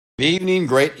Evening,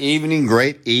 great evening,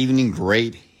 great evening,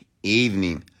 great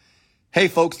evening. Hey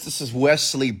folks, this is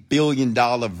Wesley, $1 billion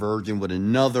virgin with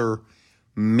another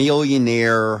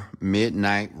Millionaire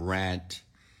Midnight rant.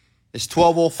 It's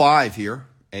 12:05 here,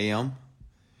 a.m.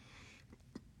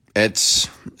 It's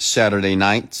Saturday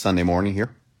night, Sunday morning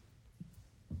here.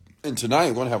 And tonight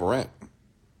I'm going to have a rant.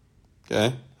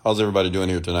 Okay? How's everybody doing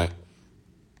here tonight?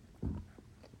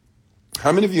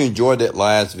 How many of you enjoyed that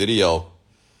last video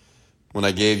when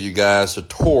I gave you guys a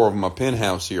tour of my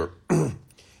penthouse here?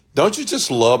 Don't you just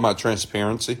love my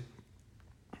transparency?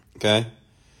 Okay?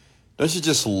 Don't you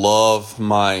just love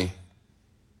my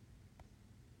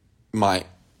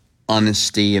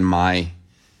honesty and my,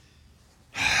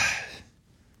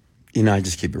 I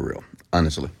just keep it real,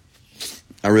 honestly.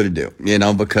 I really do,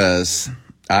 because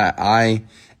I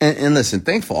listen,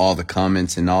 thanks for all the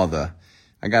comments and I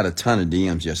got a ton of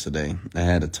DMs yesterday. I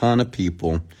had a ton of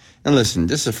people. And listen,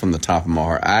 this is from the top of my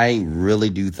heart. I really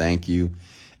do thank you.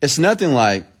 It's nothing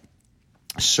like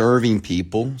serving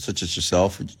people such as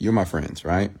yourself. You're my friends,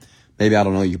 right? Maybe I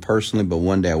don't know you personally, but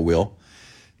one day I will.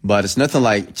 But it's nothing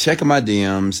like checking my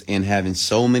DMs and having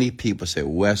so many people say,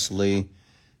 Wesley,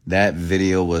 that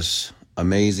video was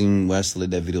amazing. Wesley,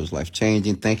 that video was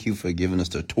life-changing. Thank you for giving us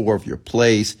the tour of your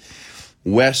place.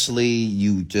 Wesley,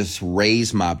 you just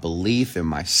raised my belief in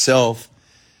myself.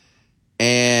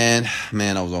 And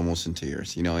man, I was almost in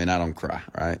tears, and I don't cry,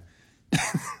 right?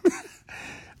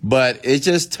 But it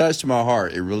just touched my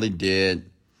heart. It really did.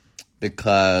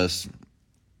 Because,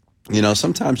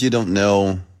 sometimes you don't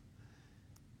know.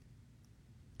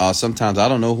 Sometimes I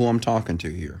don't know who I'm talking to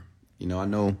here. I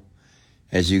know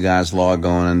as you guys log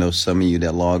on, I know some of you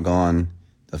that log on,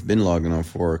 have been logging on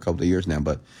for a couple of years now.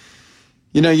 But,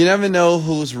 you never know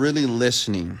who's really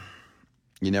listening.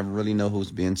 You never really know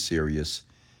who's being serious.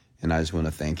 And I just want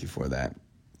to thank you for that.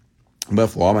 But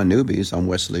for all my newbies, I'm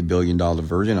Wesley, $1 billion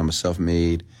virgin. I'm a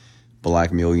self-made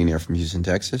black millionaire from Houston,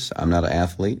 Texas. I'm not an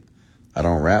athlete. I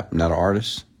don't rap. I'm not an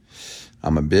artist.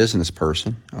 I'm a business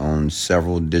person. I own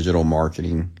several digital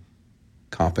marketing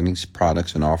companies,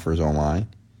 products, and offers online.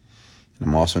 And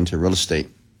I'm also into real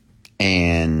estate.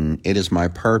 And it is my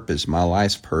purpose, my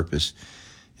life's purpose,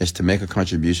 is to make a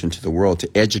contribution to the world, to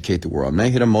educate the world. I'm not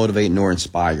here to motivate nor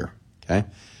inspire, okay?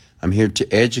 I'm here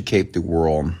to educate the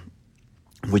world,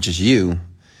 which is you,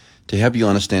 to help you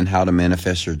understand how to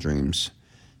manifest your dreams,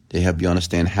 to help you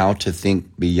understand how to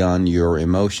think beyond your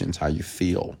emotions, how you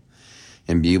feel,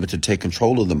 and be able to take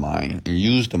control of the mind and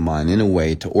use the mind in a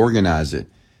way to organize it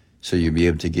so you'll be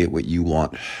able to get what you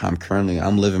want.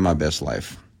 I'm living my best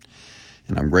life,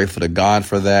 and I'm grateful to God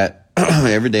for that.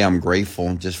 Every day I'm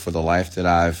grateful just for the life that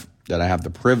I have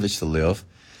the privilege to live,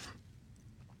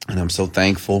 and I'm so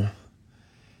thankful.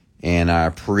 And I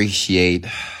appreciate,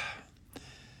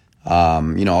 all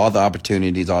the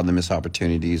opportunities, all the missed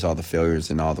opportunities, all the failures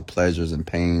and all the pleasures and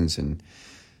pains and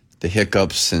the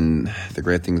hiccups and the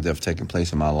great things that have taken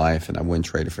place in my life. And I wouldn't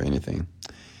trade it for anything.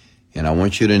 And I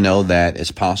want you to know that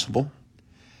it's possible.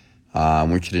 I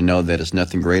want you to know that it's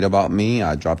nothing great about me.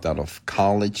 I dropped out of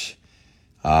college.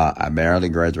 I barely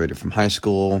graduated from high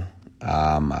school.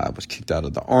 I was kicked out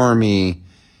of the Army.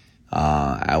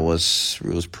 It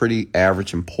was pretty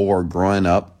average and poor growing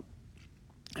up,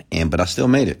 but I still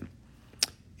made it.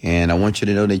 And I want you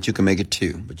to know that you can make it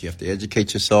too, but you have to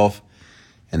educate yourself.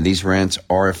 And these rants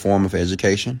are a form of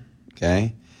education.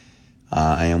 Okay.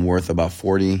 I am worth about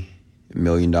 $40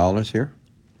 million here.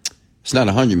 It's not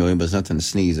 100 million, but it's nothing to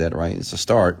sneeze at, right? It's a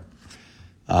start.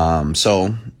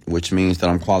 Which means that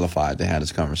I'm qualified to have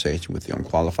this conversation with you. I'm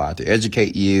qualified to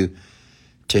educate you,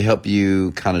 to help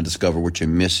you kind of discover what you're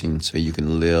missing so you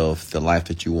can live the life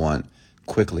that you want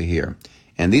quickly here.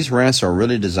 And these rants are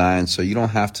really designed so you don't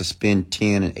have to spend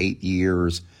 10 and 8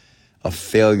 years of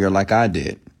failure like I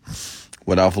did.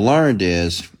 What I've learned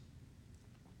is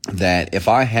that if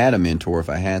I had a mentor, if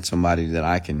I had somebody that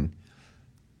I can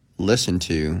listen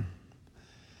to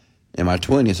in my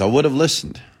 20s, I would have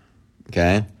listened,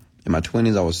 okay? In my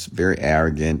 20s, I was very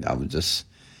arrogant. I was just,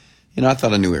 I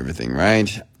thought I knew everything,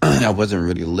 right? I wasn't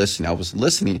really listening. I was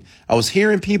listening. I was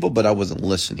hearing people, but I wasn't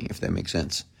listening, if that makes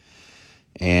sense.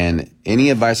 And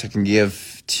any advice I can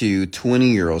give to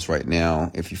 20-year-olds right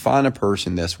now, if you find a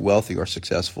person that's wealthy or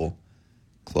successful,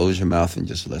 close your mouth and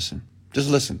just listen. Just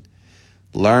listen.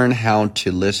 Learn how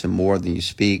to listen more than you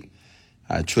speak.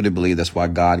 I truly believe that's why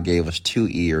God gave us 2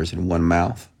 ears and 1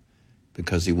 mouth,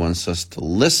 because he wants us to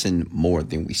listen more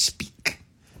than we speak,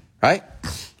 right?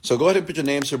 So go ahead and put your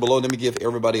names here below. Let me give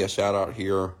everybody a shout out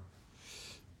here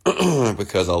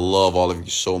because I love all of you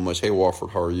so much. Hey,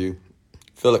 Walford, how are you?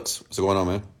 Felix, what's going on,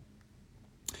 man?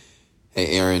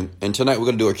 Hey, Aaron. And tonight we're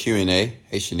going to do a Q&A.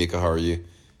 Hey, Shanika, how are you?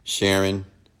 Sharon,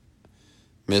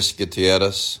 Miss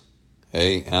Gutierrez.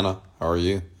 Hey, Anna, how are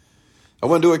you? I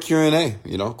want to do a Q&A,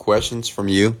 questions from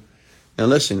you. Now,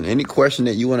 listen, any question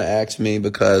that you want to ask me,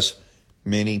 because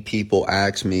many people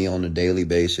ask me on a daily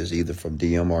basis, either from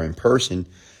DM or in person,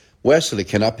 Wesley,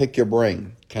 can I pick your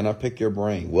brain? Can I pick your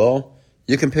brain? Well,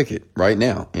 you can pick it right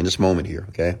now in this moment here,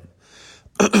 okay?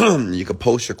 You can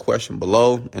post your question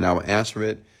below and I will answer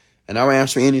it. And I will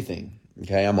answer anything,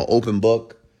 okay? I'm an open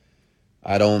book.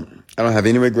 I don't have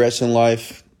any regrets in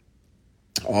life.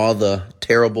 All the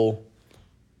terrible,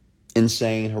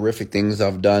 insane, horrific things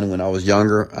I've done when I was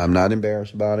younger, I'm not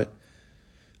embarrassed about it.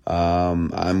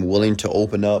 I'm willing to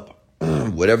open up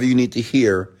whatever you need to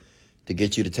hear to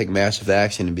get you to take massive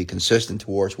action and be consistent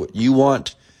towards what you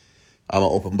want. I'm an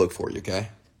open book for you, okay?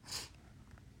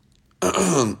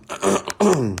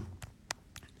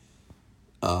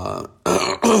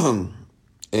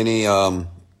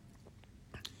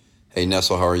 Hey,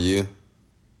 Nessel, how are you?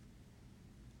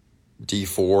 D.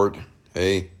 Ford,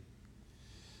 hey.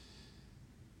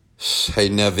 Hey,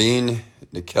 Naveen,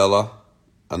 Nikela,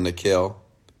 Nikhil,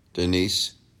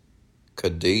 Denise,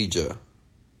 Khadija.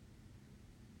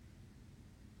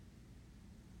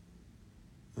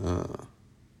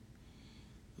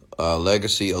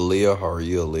 Legacy, Aaliyah, how are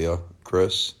you, Aaliyah?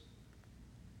 Chris,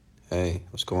 hey,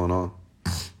 what's going on?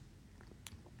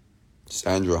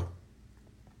 Sandra,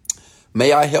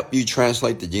 may I help you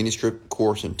translate the Genie Script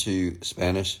course into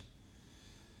Spanish?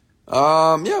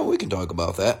 Yeah, we can talk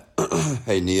about that.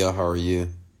 Hey, Nia, how are you?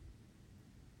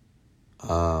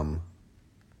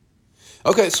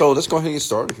 Okay, so let's go ahead and get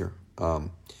started here.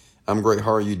 I'm great.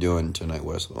 How are you doing tonight,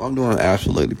 Wesley? I'm doing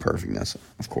absolutely perfect, Nessa,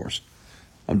 of course.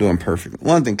 I'm doing perfect.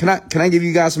 One thing, can I give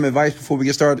you guys some advice before we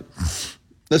get started?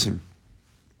 Listen,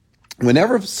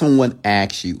 whenever someone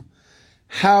asks you,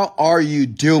 how are you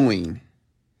doing?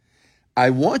 I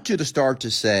want you to start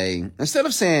to say, instead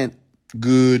of saying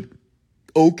good,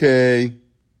 okay,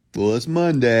 well, it's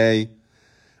Monday,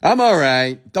 I'm all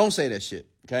right. Don't say that shit,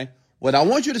 okay? What I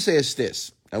want you to say is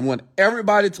this. I want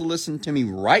everybody to listen to me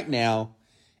right now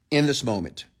in this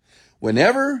moment.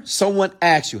 Whenever someone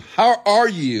asks you, how are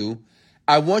you?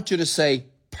 I want you to say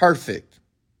perfect,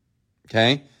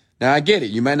 okay? Now, I get it.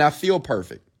 You might not feel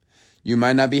perfect. You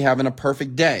might not be having a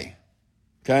perfect day,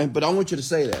 okay? But I want you to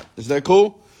say that. Is that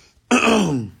cool?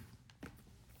 I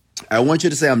want you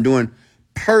to say I'm doing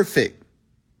perfect.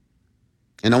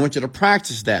 And I want you to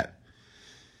practice that.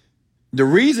 The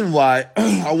reason why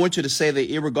I want you to say that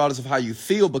irregardless of how you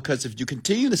feel, because if you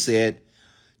continue to say it,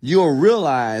 you'll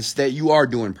realize that you are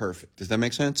doing perfect. Does that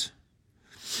make sense?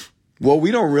 What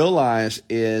we don't realize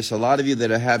is a lot of you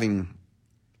that are having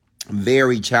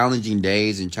very challenging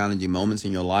days and challenging moments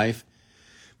in your life,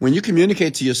 when you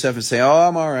communicate to yourself and say, oh,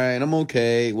 I'm all right, I'm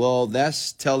okay, well,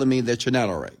 that's telling me that you're not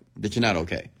all right, that you're not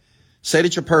okay. Say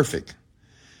that you're perfect.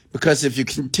 Because if you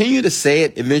continue to say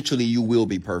it, eventually you will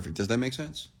be perfect. Does that make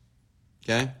sense?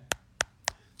 Okay?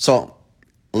 So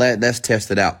let's test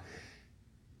it out.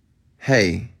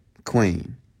 Hey,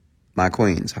 queen, my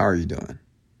queens, how are you doing?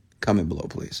 Comment below,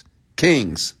 please.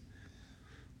 Kings,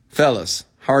 fellas,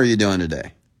 how are you doing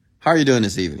today? How are you doing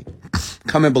this evening?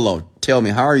 Comment below. Tell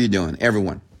me, how are you doing?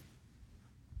 Everyone.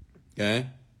 Okay?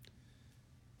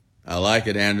 I like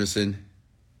it, Anderson.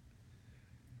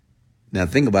 Now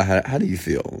think about how do you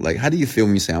feel? Like, how do you feel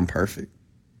when you say I'm perfect?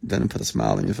 Doesn't it put a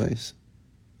smile on your face?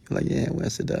 You're like, yeah,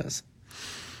 Wes, it does.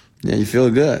 Yeah, you feel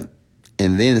good.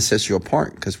 And then it sets you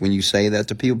apart, because when you say that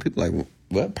to people are like,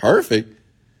 what, perfect?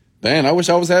 Man, I wish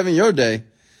I was having your day.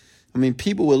 I mean,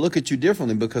 people will look at you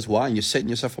differently because why? You're setting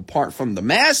yourself apart from the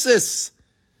masses.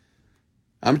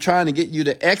 I'm trying to get you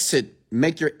to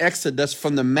make your exodus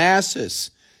from the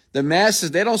masses. The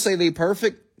masses, they don't say they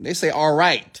perfect. They say all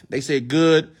right. They say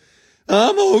good.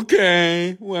 I'm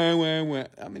okay. Wah.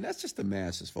 I mean, that's just the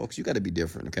masses, folks. You got to be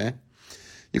different, okay?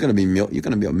 You're gonna be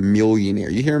a millionaire.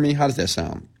 You hear me? How does that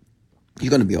sound?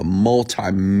 You're gonna be a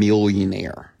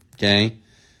multi-millionaire, okay?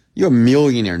 You're a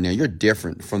millionaire now. You're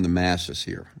different from the masses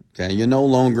here, okay? You're no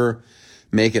longer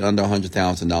making under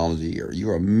 $100,000 a year.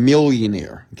 You're a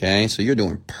millionaire, okay? So you're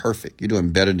doing perfect. You're doing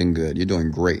better than good. You're doing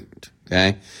great,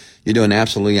 okay? You're doing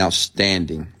absolutely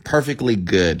outstanding, perfectly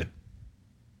good,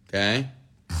 okay?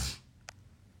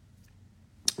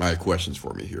 All right, questions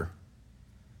for me here.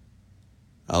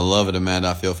 I love it, Amanda.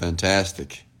 I feel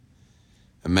fantastic.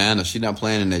 Amanda, she's not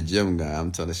playing in that gym, guy.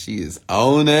 I'm telling you, she is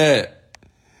on it.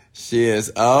 She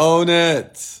is on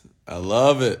it. I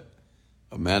love it.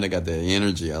 Amanda got that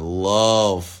energy. I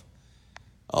love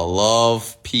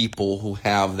people who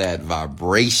have that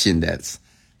vibration that's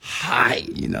high,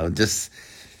 just,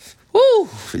 whoo,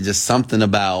 just something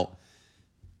about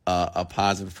a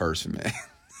positive person, man.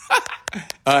 All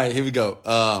right, here we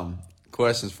go.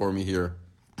 Questions for me here.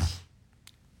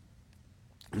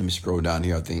 Let me scroll down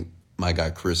here. I think my guy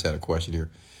Chris had a question here.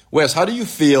 Wes, how do you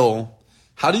feel?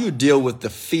 How do you deal with the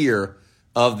fear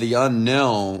of the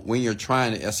unknown when you're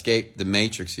trying to escape the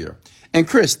matrix here? And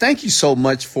Chris, thank you so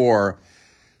much for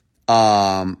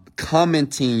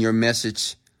commenting your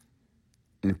message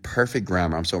in perfect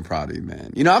grammar. I'm so proud of you,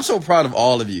 man. I'm so proud of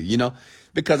all of you,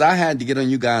 because I had to get on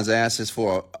you guys' asses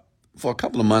for a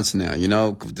couple of months now,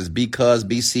 this because,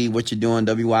 BC, what you're doing,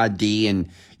 WID, and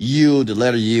you, the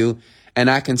letter U. And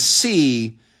I can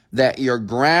see that your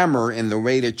grammar and the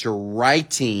way that you're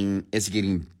writing is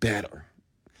getting better.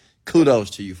 Kudos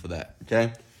to you for that,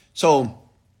 okay? So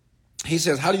he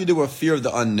says, how do you deal with fear of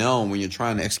the unknown when you're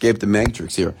trying to escape the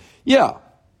matrix here? Yeah,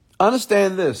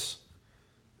 understand this.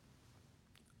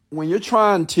 When you're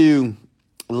trying to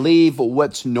leave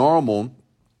what's normal,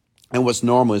 and what's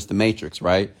normal is the matrix,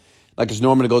 right? Like it's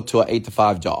normal to go to an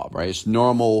 8-to-5 job, right? It's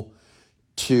normal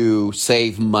to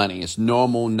save money. It's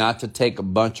normal not to take a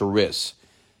bunch of risks.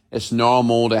 It's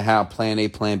normal to have plan A,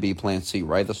 plan B, plan C,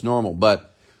 right? That's normal,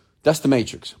 but that's the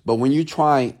matrix. But when you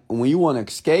want to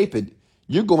escape it,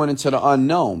 you're going into the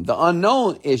unknown. The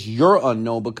unknown is your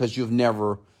unknown because you've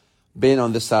never been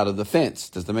on this side of the fence.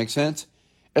 Does that make sense?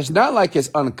 It's not like it's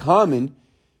uncommon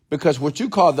because what you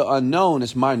call the unknown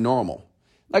is my normal.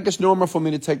 Like it's normal for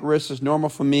me to take risks. It's normal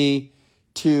for me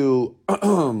to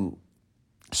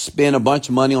spend a bunch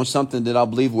of money on something that I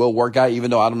believe will work out,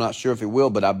 even though I'm not sure if it will,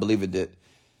 but I believe it did.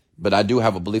 But I do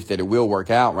have a belief that it will work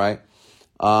out, right?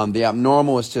 The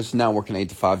abnormal is just not working an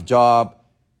 8-to-5 job,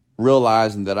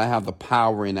 realizing that I have the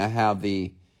power and I have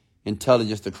the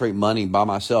intelligence to create money by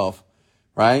myself,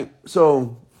 right?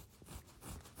 So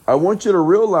I want you to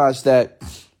realize that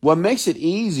what makes it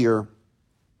easier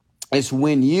is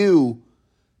when you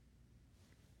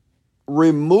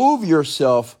remove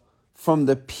yourself from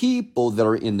the people that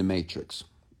are in the matrix.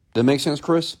 Does that make sense,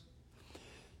 Chris?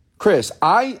 Chris,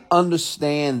 I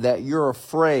understand that you're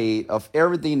afraid of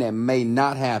everything that may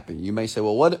not happen. You may say,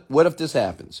 well, what if this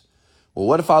happens? Well,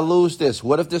 what if I lose this?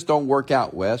 What if this don't work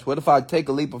out, Wes? What if I take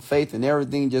a leap of faith and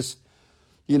everything just,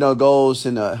 goes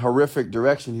in a horrific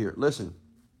direction here? Listen,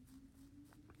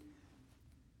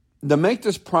 to make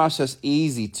this process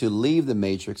easy to leave the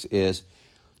matrix is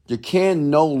you can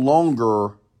no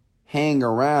longer hang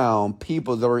around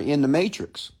people that are in the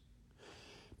matrix.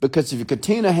 Because if you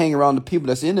continue to hang around the people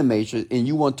that's in the matrix and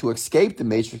you want to escape the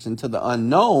matrix into the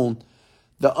unknown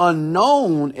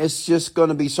is just going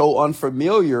to be so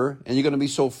unfamiliar and you're going to be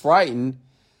so frightened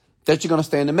that you're going to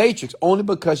stay in the matrix only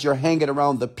because you're hanging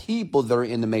around the people that are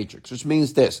in the matrix, which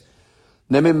means this.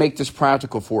 Let me make this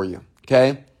practical for you,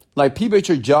 okay? Like people at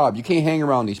your job, you can't hang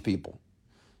around these people.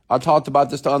 I talked about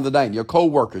this the other day. Your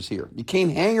coworkers here. You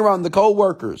can't hang around the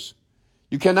coworkers.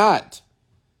 You cannot.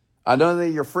 I know they're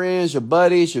your friends, your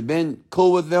buddies, you've been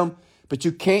cool with them, but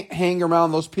you can't hang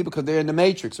around those people because they're in the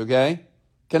matrix, okay?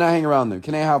 Cannot hang around them.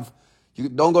 You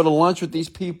don't go to lunch with these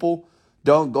people.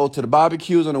 Don't go to the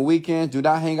barbecues on the weekend. Do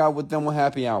not hang out with them on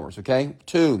happy hours, okay?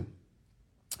 2,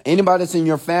 anybody that's in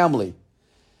your family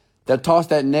that talks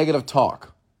that negative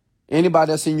talk,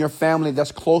 anybody that's in your family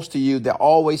that's close to you that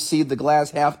always see the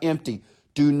glass half empty,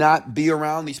 do not be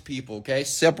around these people, okay?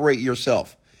 Separate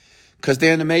yourself. Because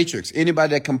they're in the matrix.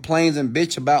 Anybody that complains and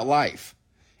bitch about life,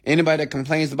 anybody that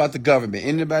complains about the government,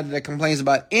 anybody that complains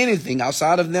about anything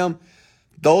outside of them,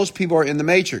 those people are in the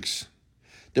matrix.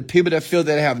 The people that feel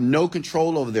that they have no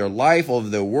control over their life, over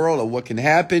their world, or what can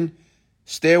happen,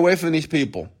 stay away from these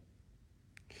people.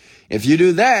 If you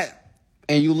do that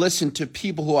and you listen to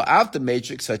people who are out the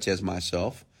matrix, such as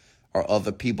myself or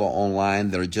other people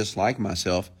online that are just like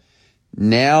myself,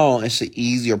 now it's an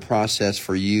easier process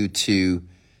for you to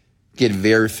get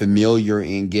very familiar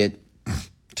and get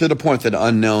to the point that the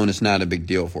unknown is not a big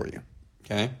deal for you.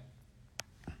 Okay?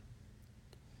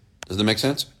 Does that make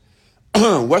sense?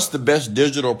 What's the best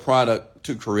digital product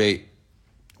to create?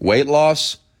 Weight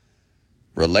loss,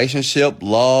 relationship,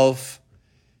 love,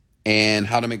 and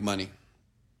how to make money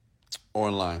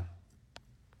online.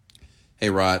 Hey,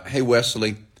 Rod. Hey,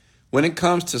 Wesley. When it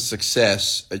comes to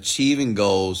success, achieving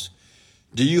goals,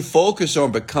 do you focus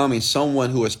on becoming someone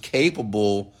who is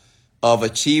capable of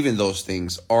achieving those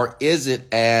things? Or is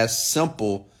it as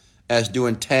simple as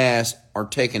doing tasks or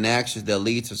taking actions that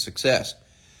lead to success?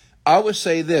 I would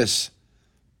say this.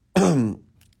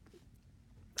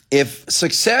 If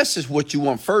success is what you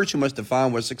want, first, you must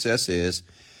define what success is.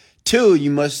 2,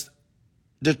 you must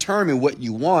determine what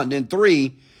you want. Then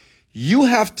 3, you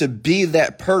have to be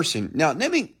that person. Now,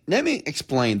 let me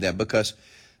explain that, because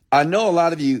I know a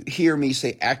lot of you hear me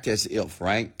say act as if,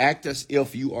 right? Act as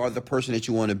if you are the person that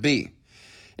you want to be.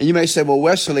 And you may say, well,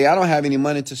 Wesley, I don't have any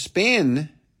money to spend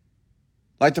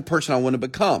like the person I want to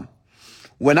become.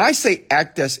 When I say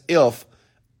act as if,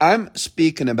 I'm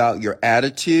speaking about your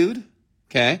attitude,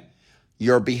 okay,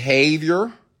 your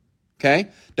behavior, okay,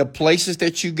 the places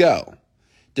that you go,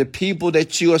 the people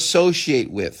that you associate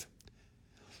with.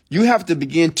 You have to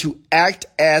begin to act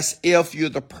as if you're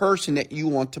the person that you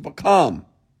want to become,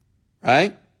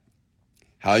 right?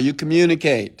 How you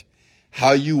communicate,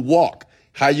 how you walk,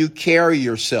 how you carry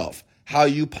yourself, how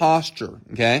you posture,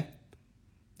 okay?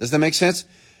 Does that make sense?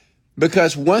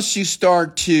 Because once you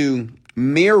start to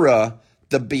mirror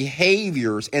the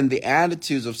behaviors and the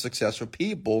attitudes of successful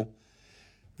people,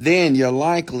 then you're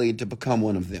likely to become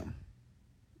one of them.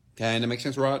 Okay, that makes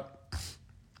sense, Rod?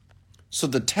 So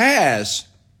the task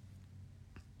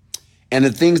and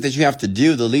the things that you have to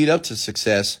do to lead up to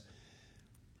success,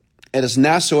 it is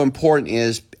not so important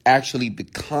as actually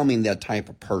becoming that type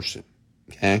of person.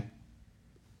 Okay?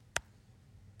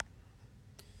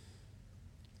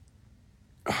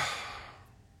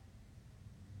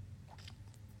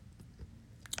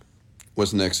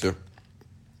 What's next here?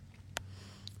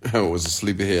 I was a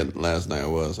sleepyhead last night. I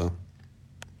was, huh?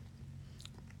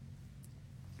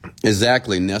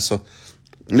 Exactly, Nessa.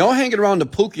 No hanging around the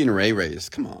Pookie and Ray Rays.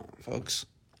 Come on, folks.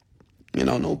 You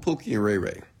know, no Pookie and Ray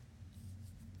Ray.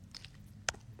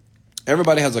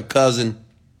 Everybody has a cousin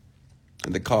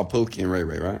that they call Pookie and Ray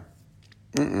Ray, right?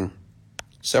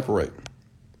 Separate.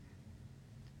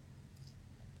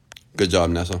 Good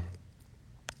job, Nessa.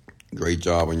 Great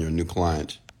job on your new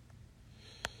client.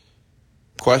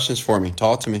 Questions for me?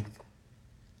 Talk to me.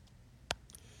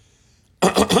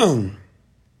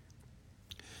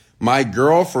 My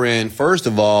girlfriend, first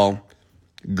of all,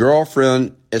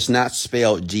 girlfriend is not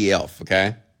spelled GF,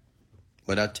 okay?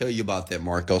 What I tell you about that,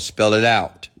 Marco, spell it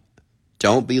out.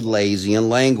 Don't be lazy in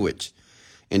language.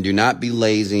 And do not be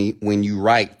lazy when you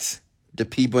write. The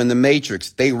people in the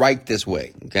Matrix, they write this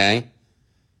way, okay?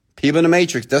 People in the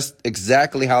Matrix, that's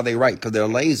exactly how they write because they're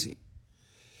lazy.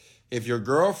 If your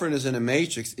girlfriend is in the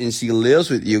Matrix and she lives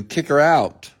with you, kick her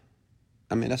out.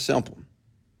 I mean, that's simple.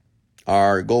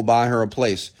 Or go buy her a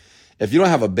place. If you don't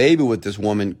have a baby with this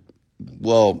woman,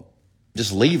 well,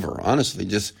 just leave her, honestly.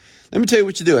 Just let me tell you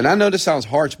what you do. And I know this sounds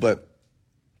harsh, but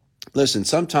listen,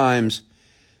 sometimes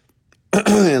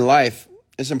in life,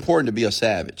 it's important to be a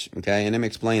savage, okay? And let me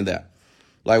explain that.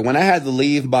 Like when I had to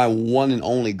leave my one and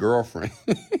only girlfriend,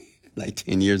 like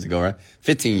 10 years ago, right?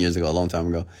 15 years ago, a long time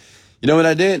ago. You know what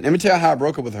I did? Let me tell you how I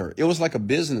broke up with her. It was like a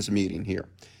business meeting here.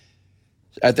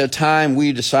 At that time,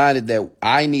 we decided that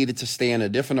I needed to stay in a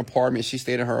different apartment. She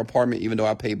stayed in her apartment, even though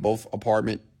I paid both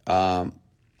apartment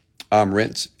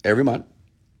rents every month.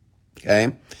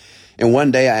 Okay. And one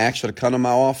day I asked her to come to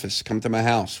my office, come to my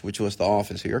house, which was the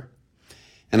office here.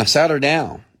 And I sat her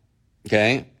down.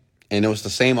 Okay. And it was the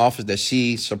same office that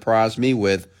she surprised me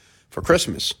with for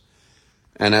Christmas.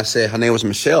 And I said, her name was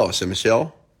Michelle. I said,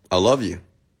 Michelle, I love you.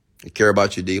 I care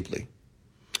about you deeply.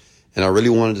 And I really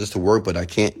wanted this to work, but I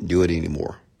can't do it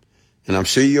anymore. And I'm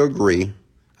sure you agree.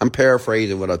 I'm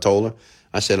paraphrasing what I told her.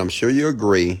 I said, I'm sure you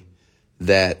agree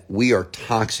that we are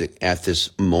toxic at this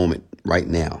moment right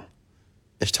now.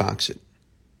 It's toxic.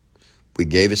 We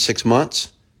gave it 6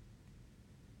 months,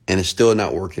 and it's still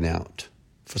not working out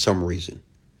for some reason.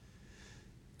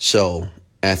 So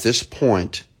at this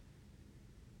point,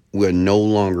 we're no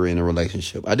longer in a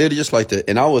relationship. I did it just like that.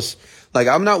 And I was like,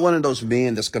 I'm not one of those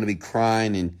men that's going to be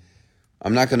crying and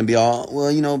I'm not going to be all,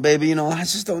 well, you know, baby, you know, I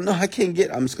just don't know. I can't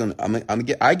get,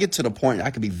 I get to the point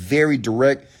I can be very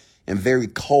direct and very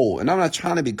cold. And I'm not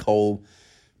trying to be cold,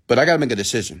 but I got to make a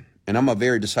decision. And I'm a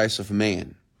very decisive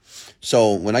man.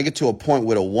 So when I get to a point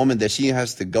with a woman that she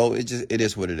has to go, it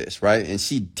is what it is, right? And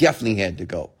she definitely had to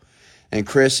go. And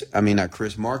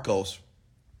Marcos,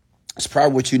 it's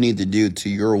probably what you need to do to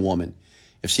your woman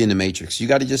if she's in the Matrix. You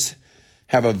got to just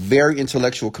have a very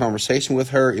intellectual conversation with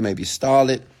her. It may be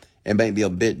stolid. It may be a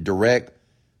bit direct.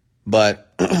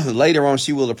 But later on,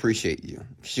 she will appreciate you.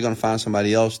 She's going to find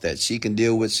somebody else that she can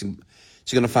deal with. She's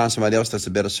going to find somebody else that's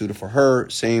a better suitor for her.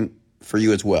 Same for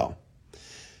you as well.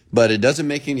 But it doesn't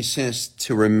make any sense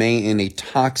to remain in a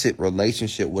toxic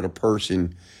relationship with a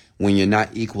person when you're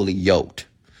not equally yoked.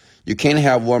 You can't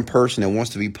have one person that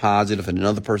wants to be positive and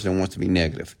another person that wants to be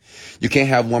negative. You can't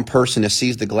have one person that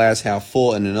sees the glass half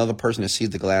full and another person that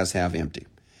sees the glass half empty.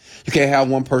 You can't have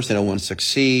one person that wants to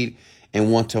succeed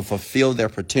and want to fulfill their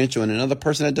potential and another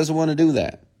person that doesn't want to do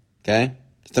that. Okay?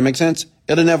 Does that make sense?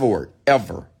 It'll never work.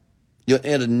 Ever.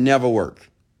 It'll never work.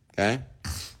 Okay?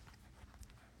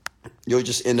 You'll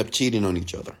just end up cheating on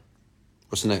each other.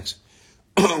 What's next?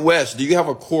 Wes, do you have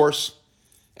a course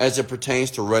as it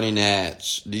pertains to running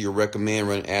ads? Do you recommend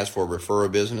running ads for a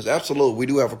referral business? Absolutely. We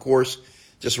do have a course.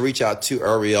 Just reach out to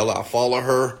Ariella. I'll follow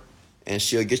her, and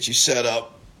she'll get you set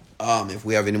up if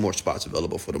we have any more spots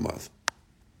available for the month.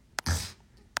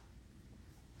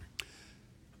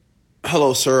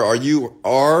 Hello,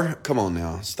 sir. Come on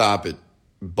now. Stop it.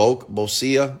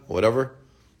 Bosia, whatever.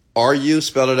 Are you,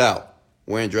 spell it out,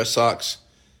 wearing dress socks?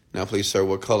 Now, please, sir,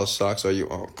 what color socks are you?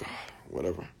 Oh, God,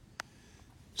 whatever.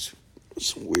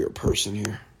 Some weird person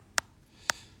here.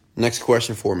 Next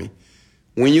question for me.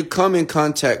 When you come in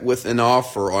contact with an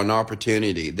offer or an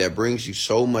opportunity that brings you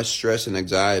so much stress and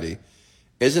anxiety,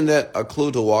 isn't that a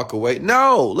clue to walk away?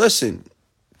 No, listen.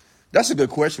 That's a good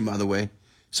question, by the way.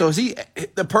 So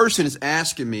the person is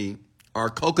asking me, our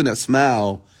Coconut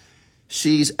Smile,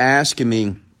 she's asking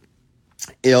me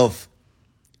if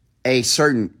a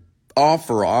certain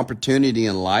offer or opportunity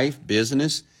in life,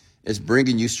 business, is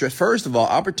bringing you stress. First of all,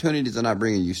 opportunities are not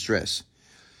bringing you stress.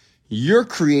 You're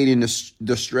creating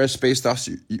the stress based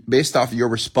off your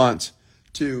response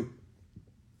to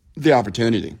the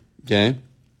opportunity. Okay.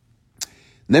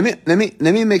 Let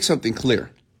me make something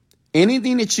clear.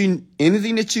 Anything that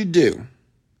you do,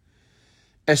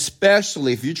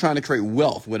 especially if you're trying to create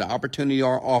wealth with an opportunity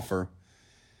or offer,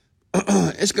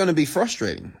 it's going to be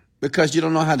frustrating because you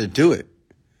don't know how to do it.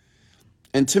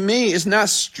 And to me, it's not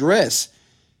stress.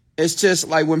 It's just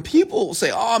like when people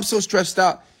say, oh, I'm so stressed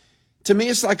out. To me,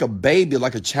 it's like a baby,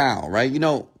 like a child, right? You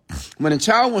know, when a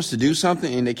child wants to do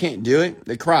something and they can't do it,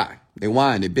 they cry, they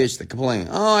whine, they bitch, they complain.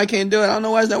 Oh, I can't do it. I don't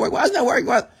know why it's not working. Why it's not working?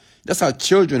 Why? That's how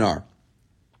children are.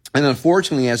 And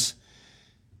unfortunately, as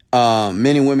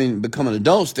men and women becoming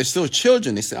adults, they're still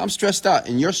children. They say, I'm stressed out.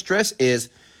 And your stress is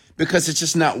because it's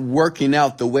just not working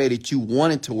out the way that you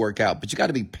want it to work out. But you got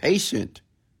to be patient,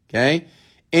 okay?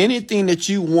 Anything that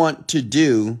you want to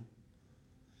do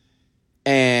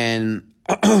and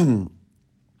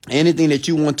anything that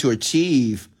you want to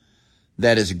achieve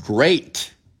that is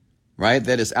great, right?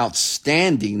 That is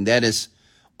outstanding, that is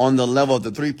on the level of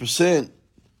the 3%,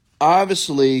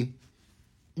 obviously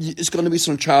it's going to be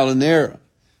some trial and error,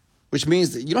 which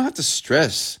means that you don't have to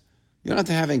stress. You don't have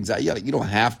to have anxiety. You don't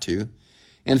have to.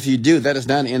 And if you do, that is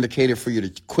not an indicator for you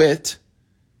to quit,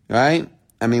 right?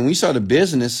 I mean, when you start a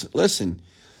business, listen,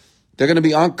 there are going to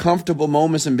be uncomfortable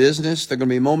moments in business. There are going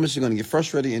to be moments you're going to get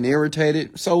frustrated and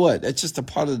irritated. So what? That's just a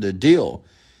part of the deal.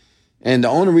 And the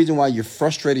only reason why you're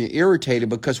frustrated and irritated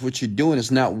because what you're doing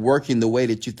is not working the way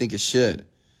that you think it should.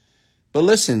 But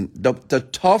listen, the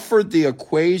tougher the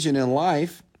equation in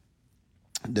life,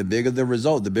 the bigger the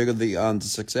result, the bigger the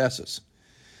successes.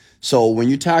 So when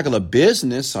you tackle a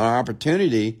business or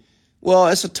opportunity, well,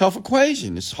 it's a tough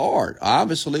equation. It's hard,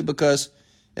 obviously, because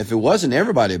if it wasn't,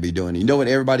 everybody would be doing it. You know what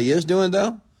everybody is doing,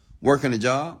 though? Working a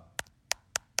job,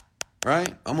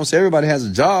 right? Almost everybody has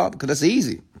a job because that's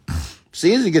easy. It's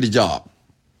easy to get a job.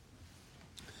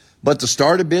 But to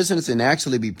start a business and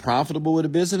actually be profitable with a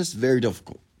business is very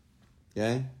difficult,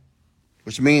 okay?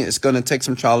 Which means it's going to take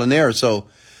some trial and error. So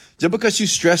just because you're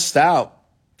stressed out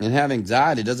and have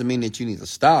anxiety doesn't mean that you need to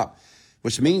stop.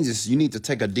 Which means is you need to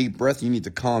take a deep breath. You need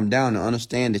to calm down and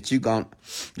understand that you're going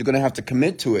to have to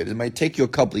commit to it. It might take you a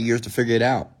couple of years to figure it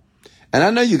out. And I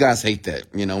know you guys hate that.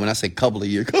 You know, when I say couple of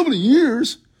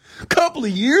years,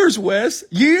 Wes,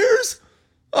 years?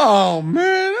 Oh,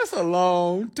 man, that's a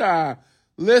long time.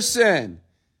 Listen,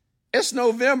 it's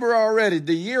November already.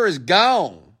 The year is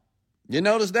gone. You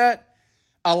notice that?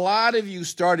 A lot of you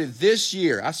started this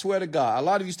year. I swear to God, a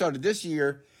lot of you started this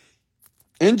year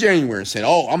in January and said,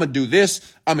 oh, I'm going to do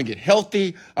this. I'm going to get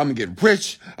healthy. I'm going to get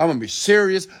rich. I'm going to be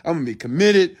serious. I'm going to be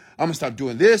committed. I'm going to stop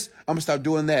doing this. I'm going to stop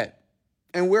doing that.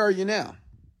 And where are you now?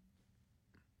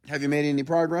 Have you made any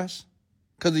progress?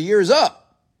 Because the year is up.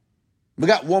 We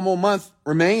got one more month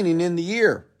remaining in the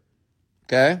year.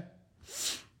 Okay?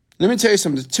 Let me tell you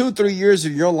something. 2-3 years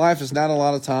of your life is not a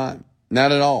lot of time.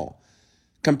 Not at all.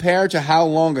 Compared to how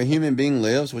long a human being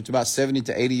lives, which is about 70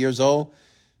 to 80 years old.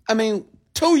 I mean,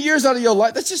 2 years out of your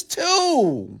life, that's just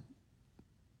 2.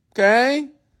 Okay?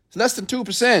 It's less than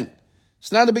 2%.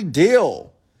 It's not a big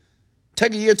deal.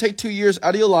 Take a year, take 2 years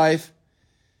out of your life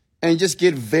and just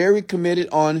get very committed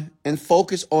on and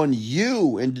focus on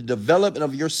you and the development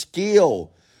of your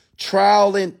skill.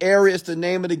 Trial and error is the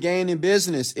name of the game in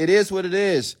business. It is what it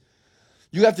is.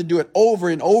 You have to do it over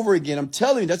and over again. I'm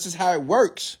telling you, that's just how it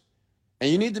works. And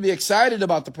you need to be excited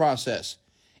about the process.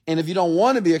 And if you don't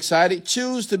want to be excited,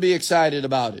 choose to be excited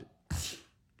about it,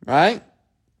 right?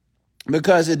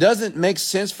 Because it doesn't make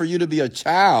sense for you to be a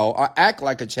child or act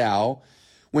like a child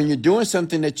when you're doing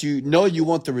something that you know you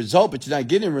want the result, but you're not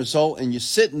getting the result, and you're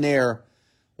sitting there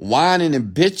whining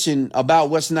and bitching about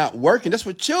what's not working. That's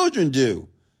what children do.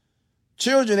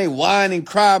 Children, they whine and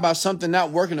cry about something not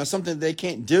working or something they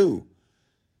can't do.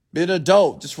 Be an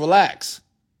adult. Just relax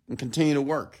and continue to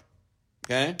work.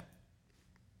 Okay?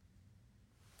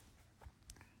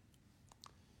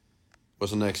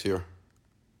 What's the next here?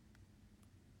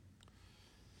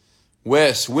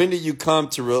 Wes, when did you come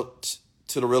to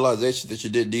the realization that you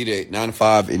didn't need a 9 to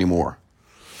 5 anymore?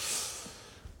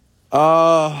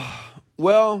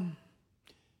 Well,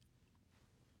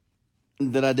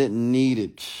 that I didn't need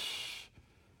it.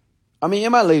 I mean,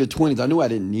 in my later 20s, I knew I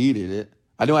didn't need it.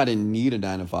 I knew I didn't need a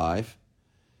 9 to 5.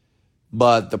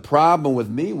 But the problem with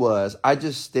me was I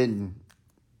just didn't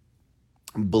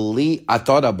believe. I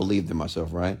thought I believed in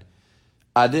myself, right?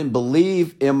 I didn't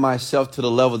believe in myself to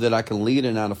the level that I can lead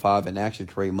a 9 to 5 and actually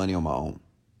create money on my own.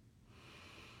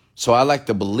 So I like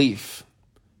the belief.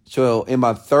 So in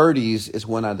my 30s is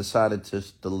when I decided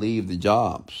to leave the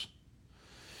jobs.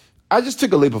 I just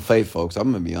took a leap of faith, folks.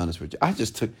 I'm going to be honest with you.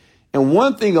 And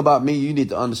one thing about me you need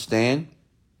to understand,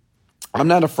 I'm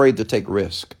not afraid to take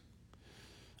risk.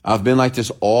 I've been like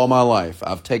this all my life.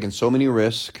 I've taken so many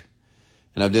risks,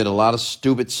 and I've did a lot of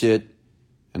stupid shit,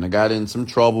 and I got in some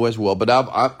trouble as well. But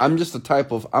I'm just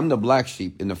I'm the black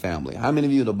sheep in the family. How many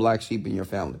of you are the black sheep in your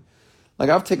family? Like,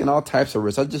 I've taken all types of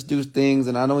risks. I just do things,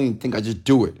 and I don't even think I just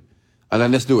do it. And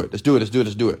then let's do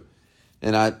it.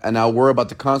 And I'll worry about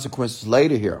the consequences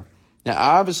later here. Now,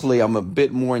 obviously, I'm a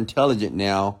bit more intelligent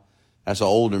now as an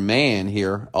older man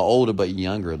here, an older but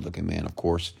younger looking man, of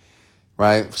course,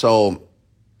 right? So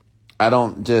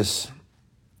I'm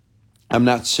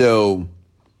not so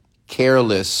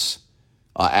careless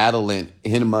or adolescent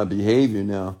in my behavior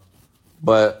now,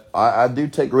 but I do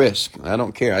take risks. I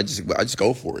don't care. I just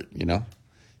go for it, you know?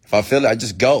 If I feel it, I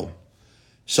just go.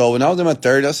 So when I was in my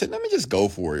 30s, I said, let me just go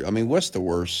for it. I mean, what's the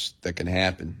worst that can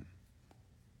happen?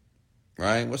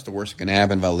 Right? What's the worst that can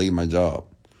happen if I leave my job?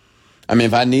 I mean,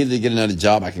 if I needed to get another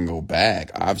job, I can go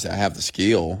back. Obviously, I have the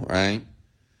skill, right?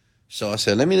 So I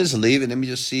said, let me just leave it. Let me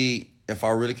just see if I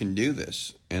really can do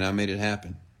this. And I made it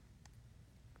happen.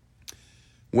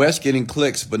 Wes getting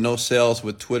clicks, but no sales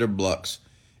with Twitter blocks.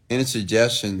 Any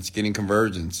suggestions, getting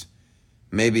conversions?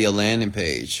 Maybe a landing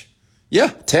page. Yeah,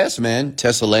 test, man.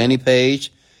 Test a landing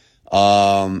page.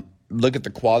 Look at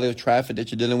the quality of traffic that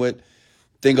you're dealing with.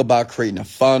 Think about creating a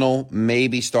funnel.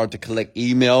 Maybe start to collect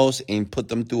emails and put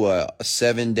them through a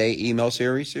 7-day email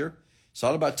series here. It's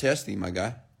all about testing, my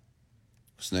guy.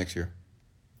 What's next here?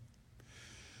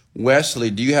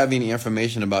 Wesley, do you have any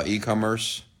information about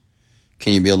e-commerce?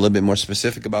 Can you be a little bit more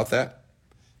specific about that?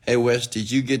 Hey, Wes,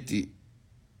 did you get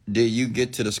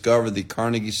to discover the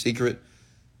Carnegie secret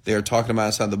they're talking about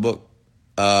inside the book?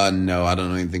 No, I don't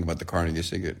know anything about the Carnegie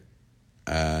secret.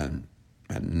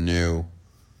 No.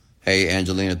 Hey,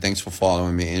 Angelina, thanks for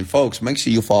following me. And folks, make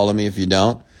sure you follow me if you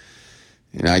don't.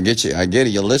 You know, I get you. I get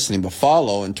it. You're listening, but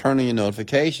follow and turn on your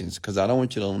notifications because I don't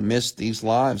want you to miss these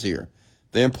lives here.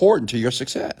 They're important to your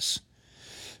success,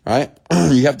 right?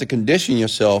 You have to condition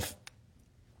yourself.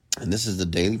 And this is the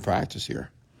daily practice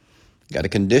here. You got to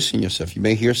condition yourself. You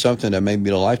may hear something that may be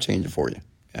the life changer for you.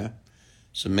 Yeah.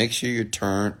 So make sure you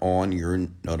turn on your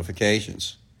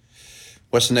notifications.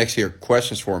 What's the next here?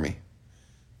 Questions for me.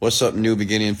 What's up, new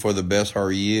beginning for the best? How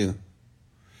are you?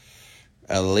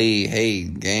 Ali, hey,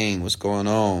 gang, what's going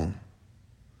on?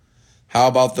 How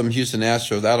about them Houston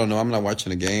Astros? I don't know. I'm not watching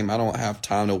the game. I don't have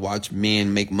time to watch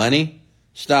men make money.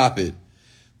 Stop it.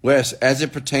 Wes, as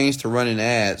it pertains to running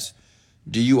ads,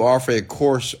 do you offer a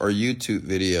course or YouTube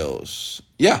videos?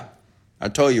 Yeah. I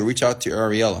told you, reach out to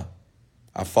Ariella.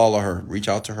 I follow her. Reach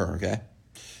out to her, okay?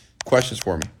 Questions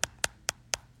for me.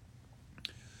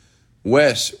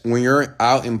 Wes, when you're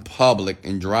out in public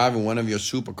and driving one of your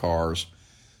supercars,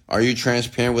 are you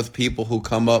transparent with people who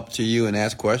come up to you and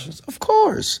ask questions? Of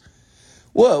course.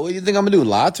 What do you think I'm going to do?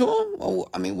 Lie to them? Well,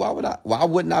 I mean, why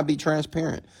wouldn't I be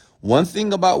transparent? One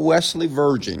thing about Wesley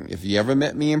Virgin, if you ever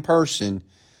met me in person,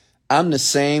 I'm the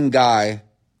same guy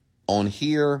on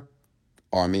here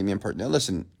or meet me in person. Now,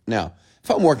 listen, if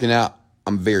I'm working out,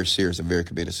 I'm very serious and very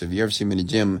committed. So if you ever see me in the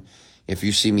gym, if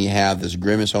you see me have this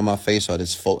grimace on my face or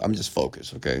this, I'm just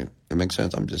focused, okay? It makes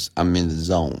sense? I'm in the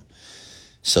zone.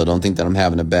 So don't think that I'm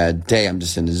having a bad day. I'm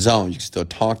just in the zone. You can still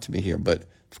talk to me here. But,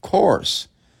 of course,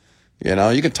 you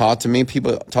know, you can talk to me.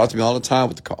 People talk to me all the time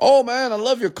with the car. Oh, man, I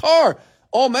love your car.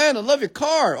 Oh, man, I love your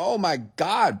car. Oh, my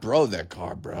God, bro, that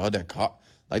car.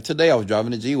 Like today, I was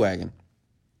driving a G-Wagon.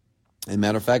 As a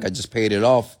matter of fact, I just paid it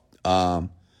off 3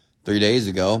 days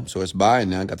ago. So it's buying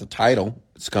now. I got the title.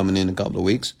 It's coming in a couple of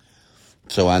weeks.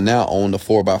 So I now own the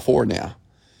 4x4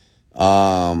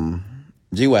 now.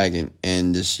 G-Wagon.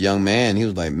 And this young man, he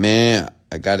was like, man,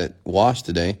 I got it washed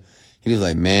today. He was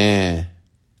like, man,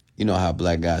 You know how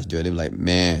black guys do it. They be like,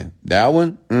 man, that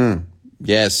one?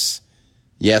 Yes.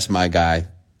 Yes, my guy.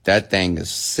 That thing is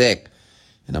sick.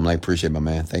 And I'm like, appreciate my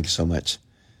man. Thank you so much.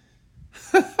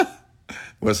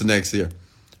 What's next here?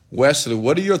 Wesley,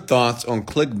 what are your thoughts on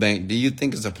clickbait? Do you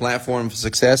think it's a platform for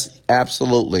success?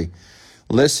 Absolutely.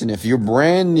 Listen, if you're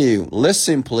brand new,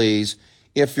 listen, please.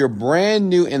 If you're brand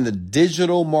new in the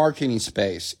digital marketing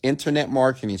space, internet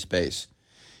marketing space,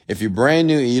 if you're brand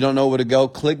new and you don't know where to go,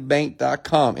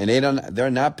 clickbank.com. And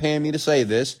they're not paying me to say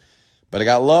this, but I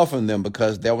got love from them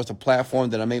because that was the platform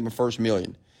that I made my first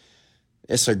million.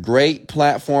 It's a great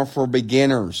platform for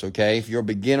beginners, okay? If you're a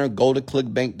beginner, go to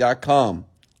clickbank.com.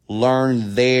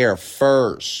 Learn there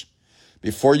first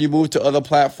before you move to other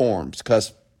platforms,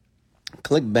 because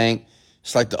ClickBank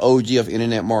is like the OG of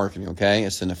internet marketing, okay?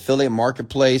 It's an affiliate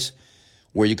marketplace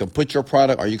where you can put your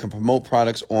product or you can promote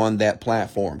products on that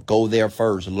platform. Go there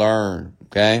first. Learn,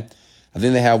 okay? I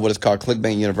think they have what is called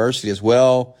ClickBank University as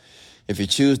well. If you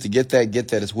choose to get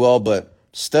that as well. But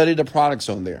study the products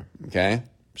on there, okay?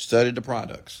 Study the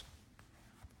products.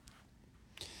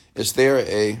 Is there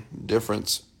a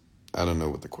difference? I don't know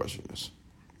what the question is.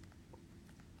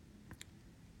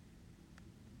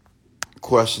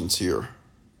 Questions here.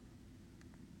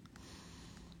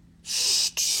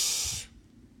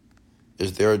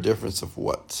 Is there a difference of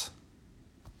what?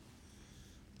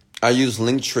 I use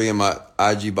Linktree in my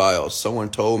IG bio. Someone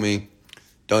told me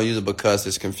don't use it because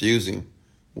it's confusing.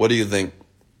 What do you think?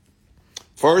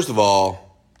 First of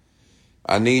all,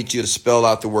 I need you to spell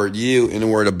out the word you and the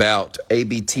word about.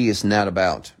 ABT is not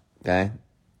about, okay?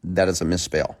 That is a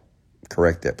misspell.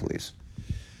 Correct that, please.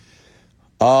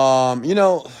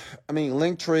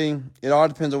 Linktree, it all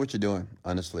depends on what you're doing,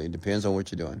 honestly. It depends on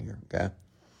what you're doing here, okay?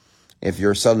 If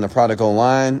you're selling a product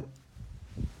online,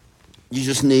 you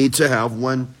just need to have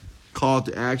one call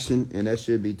to action, and that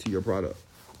should be to your product,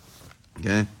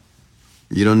 okay?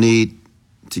 You don't need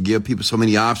to give people so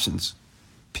many options.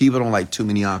 People don't like too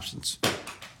many options,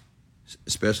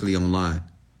 especially online.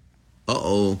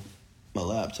 Uh-oh, my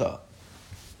laptop.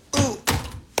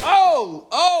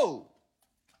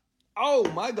 Oh,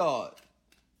 my God.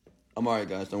 I'm all right,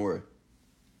 guys. Don't worry.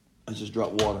 I just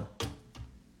dropped water.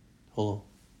 Hold on.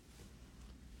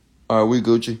 All right, we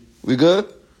Gucci. We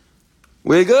good?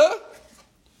 We good?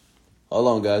 Hold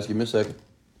on, guys. Give me a second.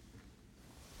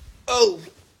 Oh,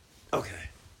 okay.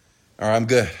 All right, I'm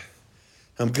good.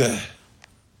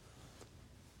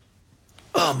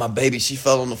 Oh, my baby, she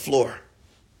fell on the floor.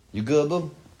 You good,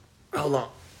 boo? Hold on.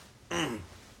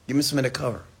 Give me some of that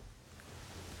cover.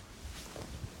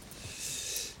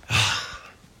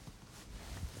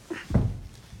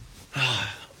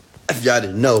 If y'all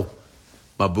didn't know,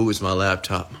 my boo is my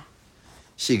laptop.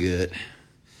 She good.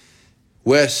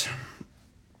 Wes,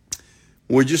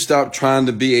 would you stop trying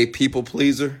to be a people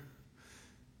pleaser?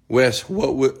 Wes,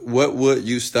 what would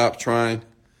you stop trying?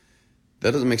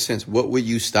 That doesn't make sense. What would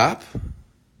you stop?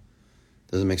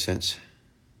 Doesn't make sense.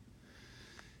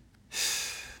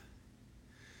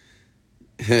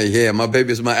 Yeah, my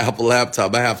baby is my Apple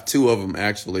laptop. I have two of them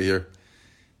actually here.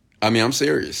 I mean, I'm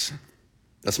serious.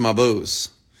 That's my booze.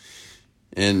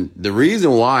 And the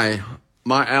reason why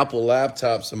my Apple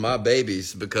laptops are my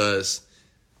babies because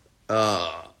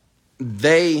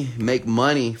they make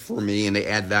money for me and they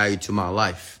add value to my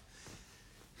life.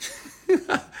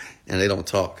 And they don't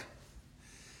talk.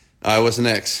 All right, what's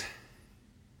next?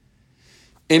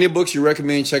 Any books you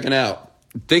recommend checking out?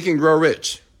 Think and Grow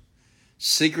Rich.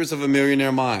 Secrets of a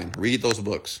Millionaire Mind. Read those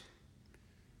books.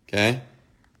 Okay?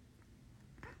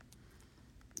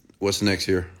 What's next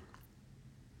here?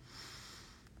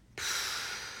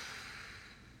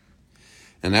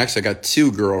 And actually, I got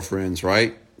two girlfriends,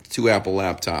 right? Two Apple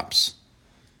laptops.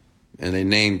 And their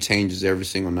name changes every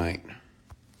single night.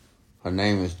 Her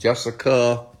name is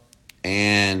Jessica.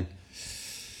 And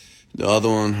the other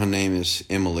one, her name is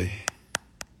Emily.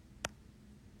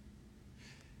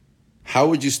 How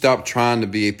would you stop trying to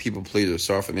be a people pleaser?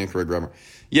 Sorry for the incorrect grammar.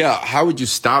 Yeah, how would you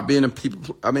stop being a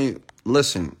people? I mean,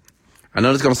 listen, I know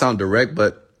this is going to sound direct,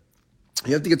 but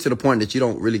you have to get to the point that you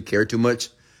don't really care too much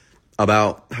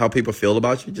about how people feel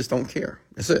about you. Just don't care.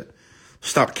 That's it.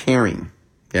 Stop caring,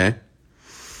 okay?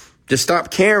 Just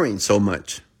stop caring so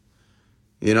much.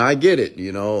 You know, I get it,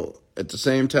 you know. At the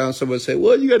same time, someone say,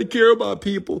 well, you got to care about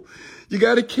people. You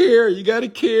got to care. You got to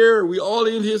care. We all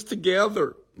in this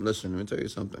together. Listen, let me tell you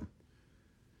something.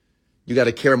 You got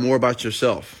to care more about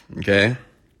yourself, okay?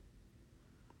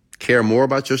 Care more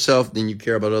about yourself than you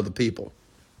care about other people.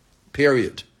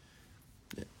 Period.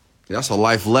 That's a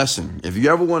life lesson. If you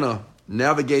ever want to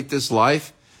navigate this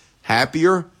life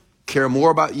happier, care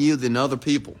more about you than other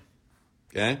people,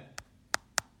 okay?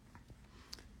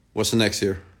 What's the next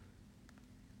here?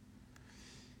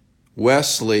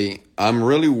 Wesley, I'm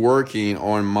really working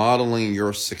on modeling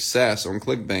your success on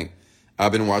ClickBank.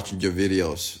 I've been watching your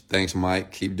videos. Thanks,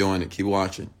 Mike. Keep doing it. Keep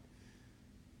watching.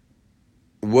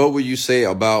 What would you say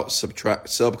about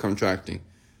subcontracting?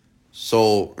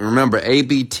 So remember,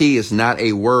 ABT is not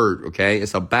a word, okay?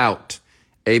 It's about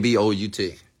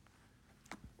ABOUT.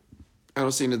 I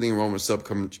don't see anything wrong with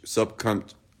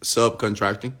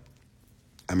subcontracting.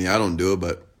 I mean, I don't do it,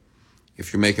 but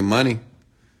if you're making money,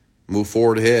 move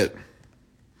forward ahead.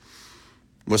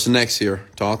 What's next here?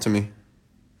 Talk to me.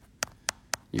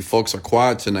 You folks are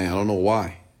quiet tonight. I don't know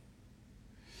why.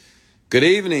 Good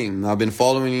evening. I've been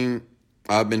following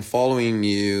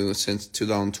you since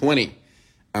 2020.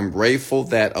 I'm grateful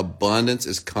that abundance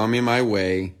is coming my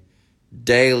way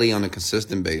daily on a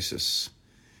consistent basis.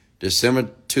 December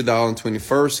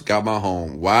 2021, got my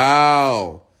home.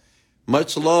 Wow.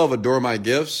 Much love. Adore my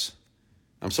gifts.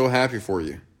 I'm so happy for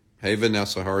you. Hey,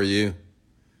 Vanessa, how are you?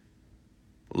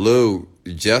 Lou,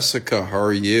 Jessica, how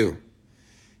are you?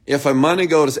 If my money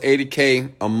goes to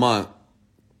 $80K a month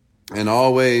and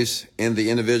always in the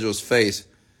individual's face,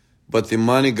 but the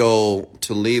money goal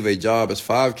to leave a job is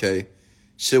 $5K,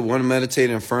 should one meditate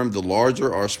and affirm the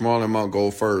larger or smaller amount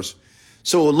goal first?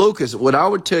 So, Lucas, what I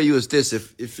would tell you is this.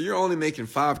 If you're only making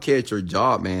 $5K at your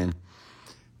job, man,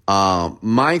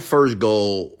 my first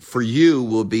goal for you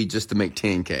will be just to make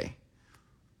 $10K.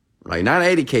 Right? Not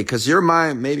 $80K, because your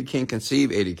mind maybe can't conceive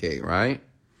 $80K, right?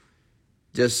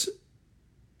 Just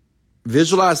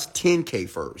visualize $10K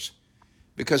first.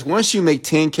 Because once you make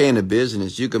 $10K in a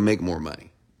business, you can make more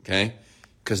money, okay?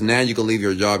 Because now you can leave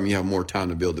your job and you have more time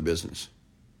to build the business.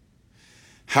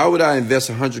 How would I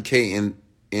invest $100K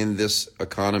in this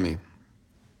economy?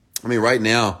 I mean, right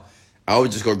now, I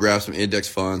would just go grab some index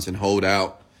funds and hold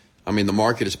out. I mean, the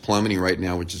market is plummeting right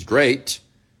now, which is great.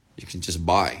 You can just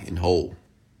buy and hold.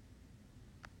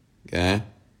 Okay?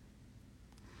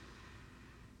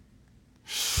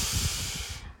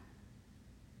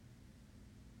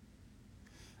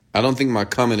 I don't think my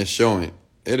comment is showing.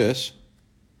 It is.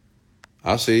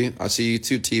 I see you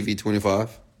too, TV25.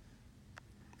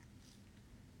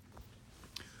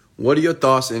 What are your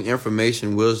thoughts in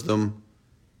information, wisdom,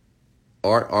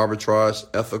 art, arbitrage,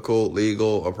 ethical,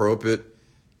 legal, appropriate?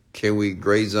 Can we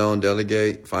gray zone,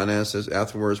 delegate finances?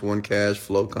 Afterwards, when cash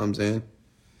flow comes in.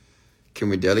 Can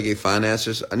we delegate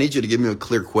finances? I need you to give me a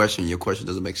clear question. Your question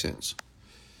doesn't make sense.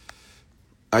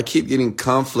 I keep getting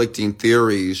conflicting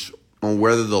theories on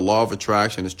whether the law of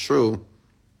attraction is true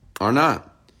or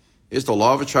not. Is the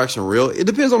law of attraction real? It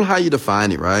depends on how you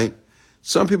define it, right?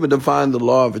 Some people define the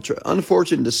law of attraction.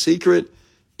 Unfortunately, The Secret,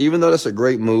 even though that's a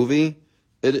great movie,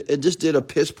 it just did a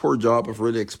piss poor job of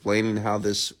really explaining how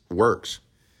this works,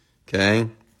 okay?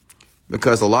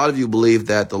 Because a lot of you believe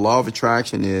that the law of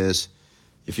attraction is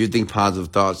if you think positive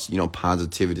thoughts,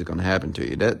 positivity is going to happen to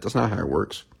you. That's not how it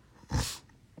works.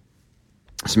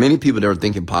 There's many people that are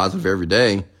thinking positive every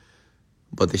day,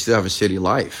 but they still have a shitty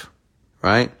life,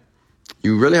 right?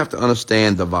 You really have to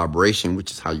understand the vibration,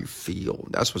 which is how you feel.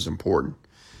 That's what's important.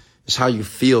 It's how you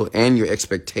feel and your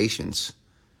expectations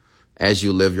as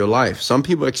you live your life. Some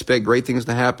people expect great things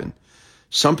to happen.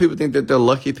 Some people think that they're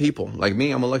lucky people. Like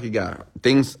me, I'm a lucky guy.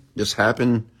 Things just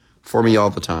happen for me all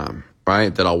the time,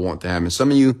 right, that I want to happen.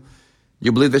 Some of you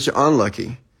believe that you're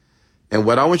unlucky. And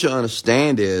what I want you to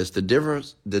understand is the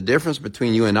difference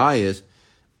between you and I is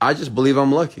I just believe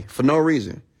I'm lucky for no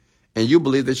reason. And you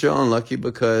believe that you're unlucky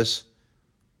because,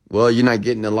 well, you're not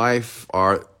getting the life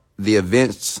or the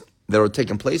events that are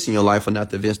taking place in your life are not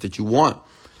the events that you want.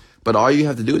 But all you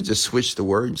have to do is just switch the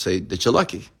word and say that you're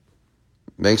lucky.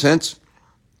 Make sense?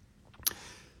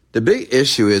 The big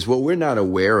issue is what we're not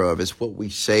aware of is what we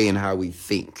say and how we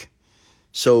think.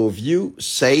 So if you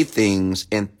say things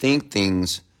and think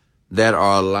things that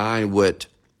are aligned with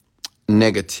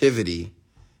negativity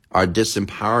or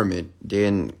disempowerment,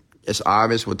 then it's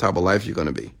obvious what type of life you're going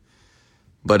to be.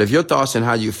 But if your thoughts and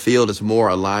how you feel is more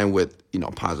aligned with,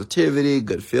 positivity,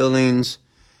 good feelings,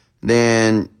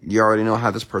 then you already know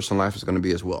how this person's life is going to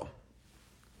be as well.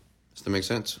 Does that make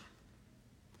sense?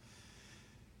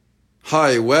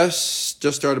 Hi, Wes.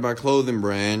 Just started my clothing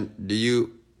brand.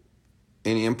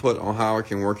 Any input on how I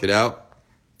can work it out?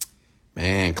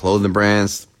 Man, clothing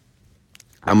brands,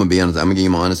 I'm going to be honest. I'm going to give you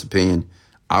my honest opinion.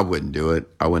 I wouldn't do it.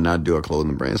 I would not do a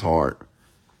clothing brand. It's hard.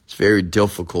 It's very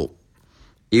difficult.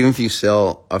 Even if you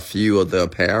sell a few of the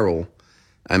apparel,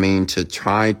 to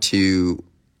try to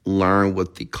learn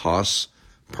what the cost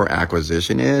per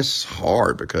acquisition is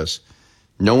hard because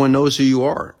no one knows who you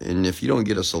are. And if you don't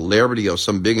get a celebrity or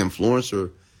some big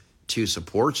influencer to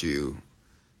support you,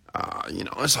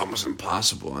 it's almost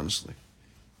impossible, honestly,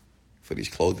 for these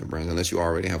clothing brands, unless you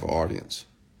already have an audience.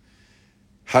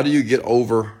 How do you get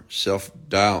over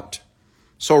self-doubt?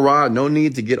 So, Rod, no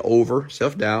need to get over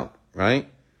self-doubt, right?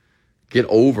 Get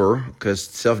over, because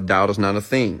self-doubt is not a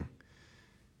thing.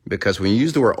 Because when you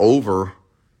use the word over,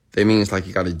 that means like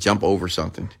you got to jump over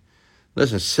something.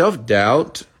 Listen,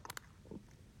 self-doubt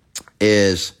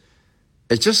it's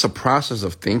just a process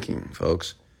of thinking,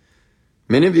 folks.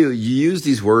 Many of you use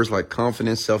these words like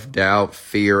confidence, self-doubt,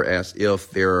 fear as if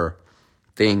they're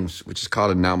things, which is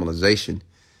called a nominalization.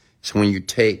 So when you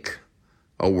take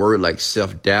a word like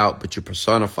self-doubt, but you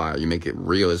personify it, you make it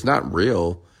real. It's not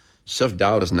real.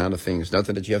 Self-doubt is not a thing. It's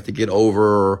nothing that you have to get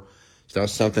over. It's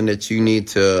not something that you need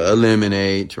to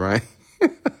eliminate, right? You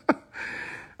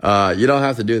don't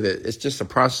have to do that. It's just a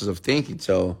process of thinking.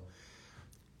 So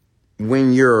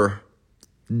when you're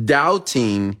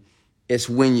doubting, it's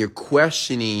when you're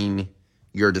questioning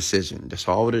your decision. That's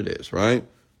all it is, right?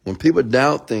 When people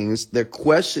doubt things, they're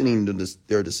questioning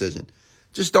their decision.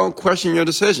 Just don't question your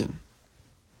decision.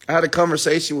 I had a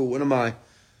conversation with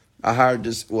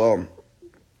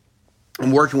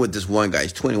I'm working with this one guy.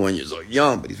 He's 21 years old,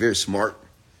 young, but he's very smart.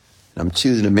 And I'm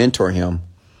choosing to mentor him.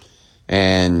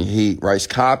 And he writes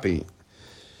copy.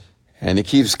 And he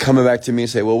keeps coming back to me and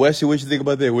say, well, Wesley, what do you think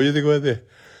about that? What do you think about that?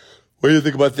 What do you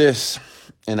think about this?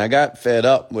 And I got fed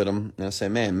up with him. And I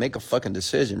said, man, make a fucking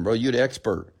decision, bro. You're the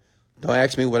expert. Don't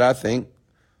ask me what I think.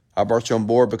 I brought you on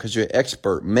board because you're an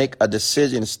expert. Make a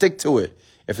decision and stick to it.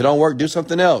 If it don't work, do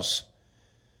something else.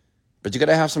 But you got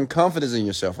to have some confidence in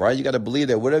yourself, right? You got to believe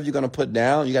that whatever you're going to put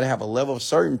down, you got to have a level of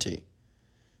certainty,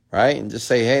 right? And just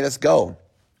say, hey, let's go.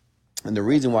 And the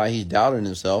reason why he's doubting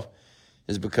himself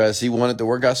is because he wanted to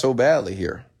work out so badly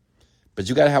here. But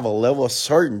you got to have a level of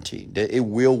certainty that it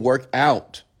will work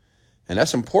out. And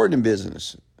that's important in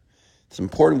business. It's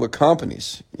important with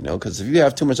companies, because if you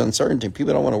have too much uncertainty,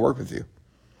 people don't want to work with you.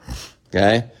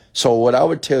 Okay? So what I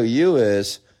would tell you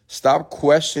is stop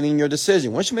questioning your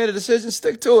decision. Once you made a decision,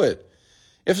 stick to it.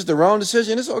 If it's the wrong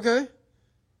decision, it's okay.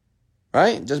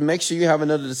 Right? Just make sure you have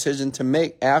another decision to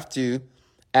make after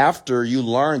you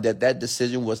learn that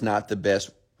decision was not the best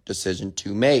decision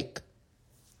to make.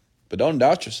 But don't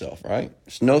doubt yourself, right?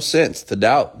 There's no sense to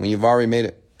doubt when you've already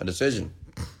made a decision.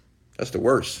 That's the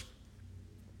worst.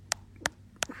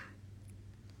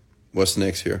 What's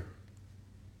next here?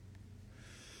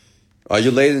 Are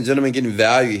you, ladies and gentlemen, getting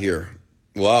value here?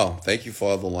 Wow. Thank you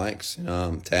for all the likes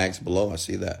and tags below. I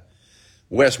see that.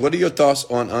 Wes, what are your thoughts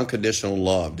on unconditional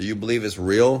love? Do you believe it's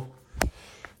real?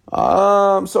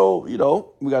 So,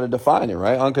 we got to define it,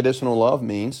 right? Unconditional love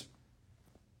means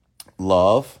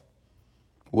love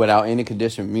without any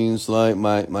condition. It means like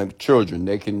my children,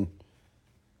 they can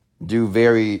do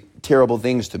very terrible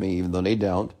things to me, even though they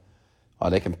don't. Or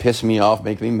they can piss me off,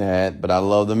 make me mad, but I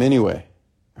love them anyway,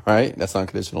 right? That's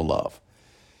unconditional love,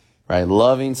 right?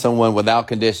 Loving someone without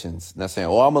conditions. Not saying,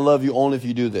 I'm going to love you only if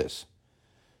you do this.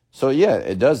 So, yeah,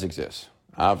 it does exist,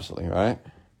 obviously, right?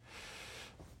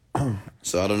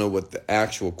 So I don't know what the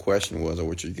actual question was or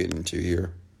what you're getting to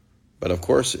here. But, of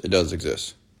course, it does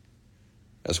exist,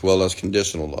 as well as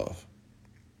conditional love.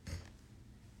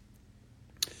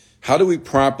 How do we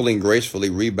properly and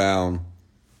gracefully rebound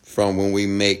from when we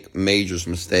make major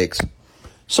mistakes?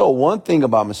 So one thing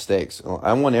about mistakes,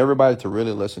 I want everybody to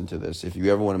really listen to this if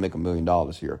you ever want to make $1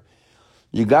 million here.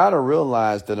 You got to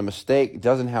realize that a mistake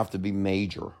doesn't have to be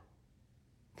major.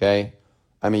 Okay?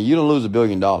 I mean, you didn't lose $1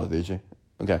 billion, did you?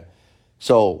 Okay.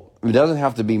 So it doesn't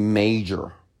have to be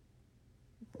major.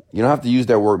 You don't have to use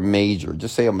that word major.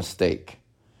 Just say a mistake.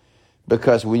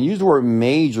 Because when you use the word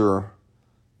major,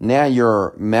 now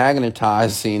you're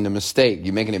magnetizing the mistake.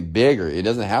 You're making it bigger. It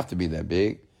doesn't have to be that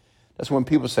big. That's when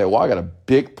people say, well, I got a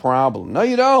big problem. No,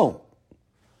 you don't.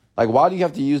 Like, why do you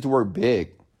have to use the word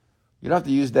big? You don't have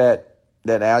to use that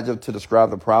adjective to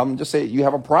describe the problem. Just say you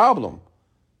have a problem.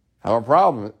 I have a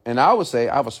problem. And I would say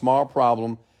I have a small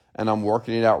problem and I'm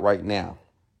working it out right now.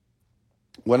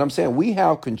 What I'm saying, we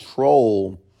have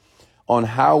control on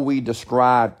how we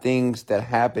describe things that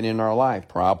happen in our life.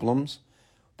 Problems.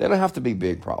 They don't have to be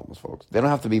big problems, folks. They don't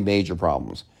have to be major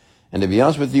problems. And to be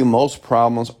honest with you, most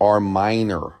problems are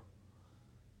minor.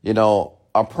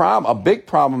 A big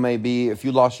problem may be if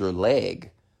you lost your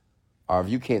leg or if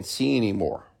you can't see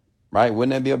anymore, right?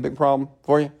 Wouldn't that be a big problem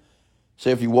for you?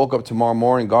 Say if you woke up tomorrow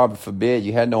morning, God forbid,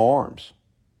 you had no arms.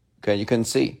 Okay, you couldn't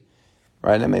see,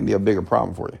 right? That may be a bigger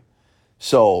problem for you.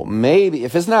 So maybe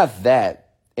if it's not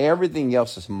that, everything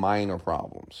else is minor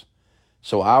problems.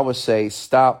 So I would say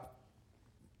stop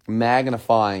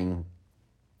magnifying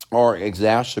or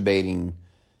exacerbating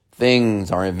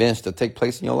things or events that take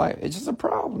place in your life. It's just a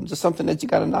problem, just something that you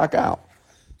got to knock out.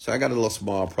 So I got a little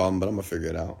small problem, but I'm going to figure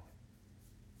it out.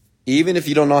 Even if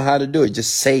you don't know how to do it,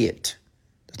 just say it.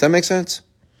 that make sense?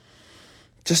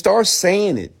 Just start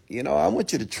saying it. I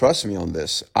want you to trust me on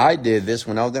this. I did this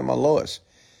when I was at my lowest.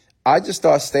 I just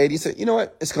started stating, said, you know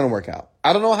what? It's going to work out.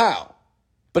 I don't know how,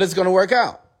 but it's going to work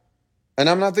out. And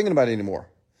I'm not thinking about it anymore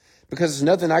because there's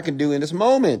nothing I can do in this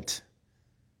moment.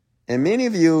 And many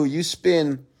of you, you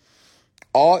spend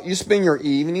your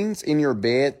evenings in your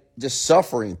bed just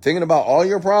suffering, thinking about all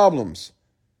your problems.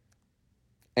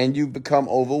 And you become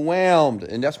overwhelmed.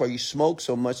 And that's why you smoke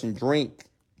so much and drink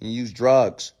and use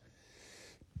drugs.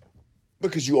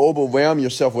 Because you overwhelm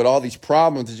yourself with all these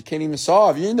problems that you can't even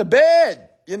solve. You're in the bed.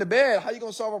 How you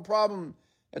going to solve a problem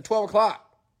at 12 o'clock?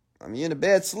 You're in the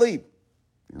bed, sleep.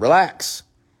 Relax.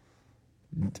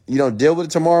 Deal with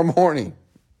it tomorrow morning.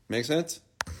 Make sense?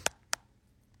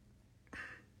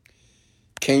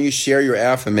 Can you share your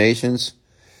affirmations?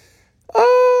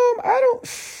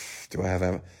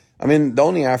 The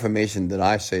only affirmation that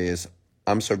I say is,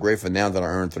 I'm so grateful now that I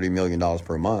earn $3 million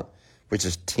per month, which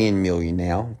is $10 million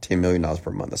now, $10 million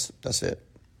per month. That's it.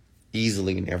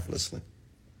 Easily and effortlessly.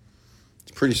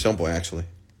 It's pretty simple, actually.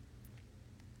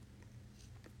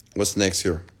 What's next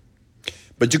here?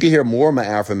 But you can hear more of my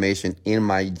affirmation in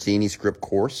my Genie Script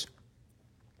course.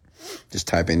 Just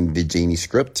type in the Genie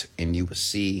Script and you will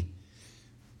see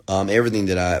everything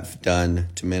that I've done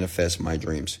to manifest my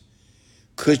dreams.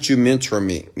 Could you mentor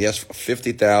me? Yes, for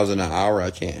 $50,000 an hour, I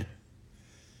can.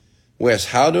 Wes,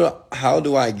 how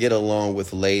do I get along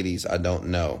with ladies I don't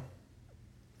know?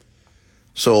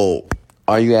 So,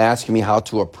 are you asking me how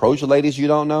to approach ladies you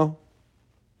don't know?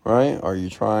 Right? Are you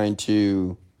trying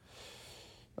to?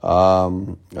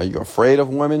 Are you afraid of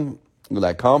women? You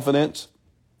lack confidence?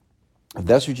 If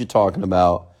that's what you're talking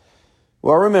about,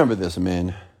 well, remember this,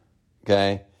 men.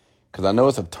 Okay, because I know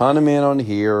it's a ton of men on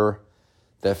here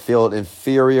that feel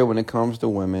inferior when it comes to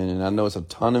women. And I know it's a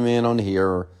ton of men on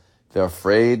here. They're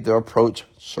afraid to approach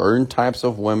certain types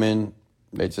of women.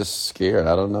 They're just scared.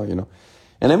 I don't know,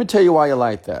 And let me tell you why you're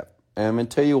like that. And I'm going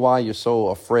to tell you why you're so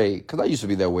afraid. Because I used to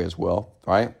be that way as well,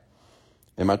 right?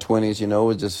 In my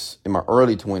 20s, just in my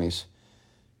early 20s,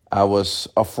 I was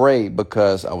afraid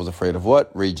because I was afraid of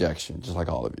what? Rejection, just like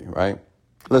all of you, right?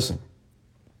 Listen,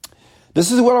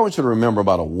 this is what I want you to remember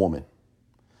about a woman.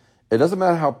 It doesn't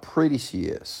matter how pretty she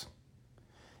is.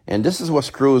 And this is what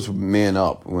screws men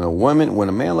up. When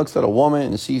a man looks at a woman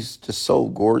and she's just so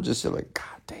gorgeous, they're like,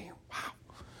 God damn, wow.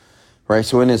 Right?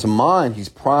 So in his mind, he's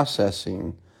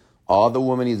processing all the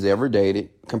women he's ever dated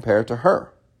compared to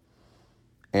her.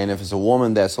 And if it's a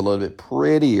woman that's a little bit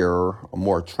prettier or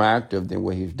more attractive than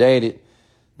what he's dated,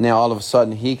 now all of a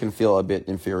sudden he can feel a bit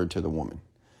inferior to the woman.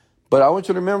 But I want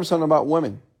you to remember something about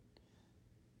women.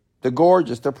 The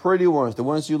gorgeous, the pretty ones, the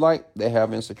ones you like, they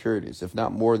have insecurities, if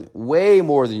not more, way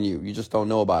more than you. You just don't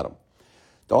know about them.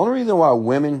 The only reason why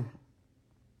women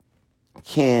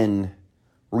can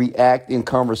react in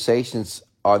conversations,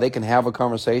 or they can have a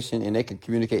conversation and they can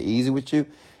communicate easy with you,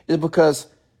 is because,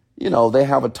 they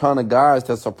have a ton of guys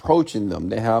that's approaching them.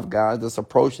 They have guys that's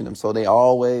approaching them. So they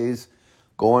always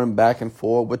going back and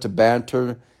forth with the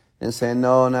banter and saying,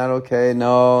 no, not okay.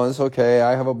 No, it's okay.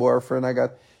 I have a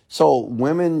boyfriend. So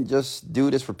women just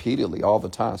do this repeatedly all the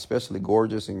time, especially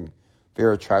gorgeous and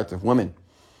very attractive women.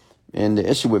 And the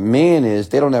issue with men is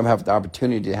they don't ever have the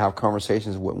opportunity to have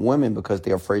conversations with women because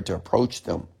they're afraid to approach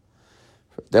them.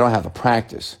 They don't have the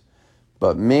practice.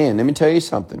 But men, let me tell you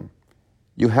something.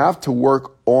 You have to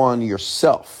work on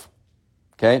yourself.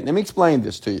 Okay? Let me explain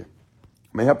this to you.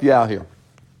 Let me help you out here.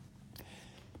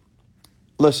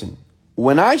 Listen,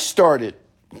 when I started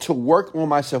to work on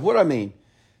myself, what do I mean?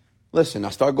 Listen, I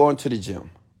started going to the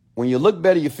gym. When you look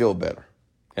better, you feel better.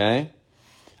 Okay?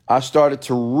 I started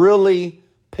to really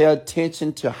pay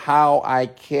attention to how I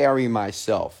carry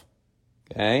myself.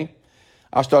 Okay?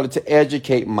 I started to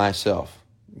educate myself.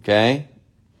 Okay?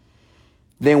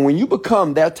 Then when you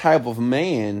become that type of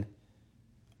man,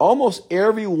 almost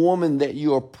every woman that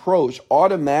you approach,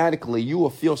 automatically you will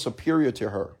feel superior to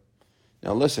her.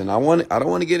 Now listen, I don't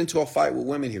want to get into a fight with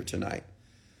women here tonight.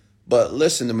 But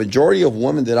listen, the majority of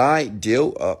women that I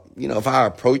deal, if I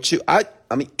approach you,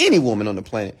 any woman on the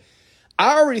planet,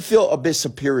 I already feel a bit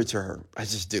superior to her. I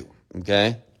just do.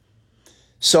 Okay.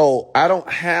 So I don't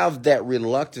have that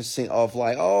reluctance of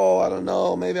like, oh, I don't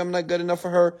know, maybe I'm not good enough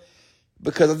for her,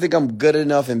 because I think I'm good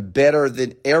enough and better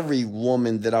than every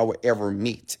woman that I would ever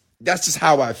meet. That's just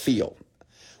how I feel.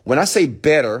 When I say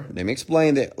better, let me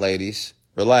explain that, ladies.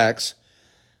 Relax.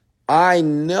 I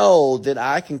know that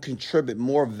I can contribute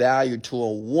more value to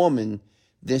a woman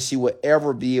than she would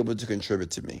ever be able to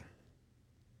contribute to me.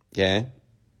 Okay?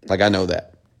 Like, I know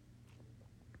that.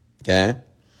 Okay?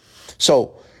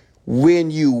 So, when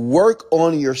you work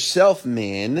on yourself,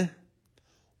 man,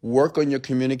 Work on your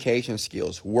communication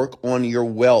skills. Work on your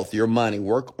wealth, your money.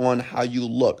 Work on how you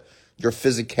look, your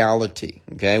physicality.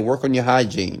 Okay? Work on your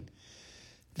hygiene.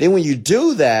 Then when you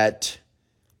do that,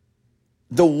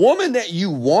 the woman that you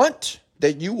want,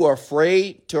 that you are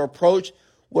afraid to approach,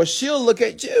 well, she'll look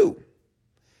at you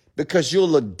because you'll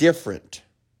look different,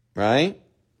 right?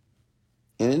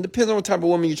 And it depends on what type of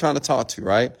woman you're trying to talk to,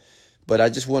 right? But I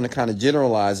just want to kind of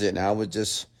generalize it. And I would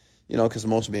just, because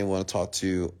most men want to talk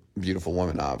to beautiful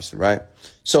women, obviously, right?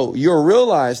 So you'll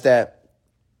realize that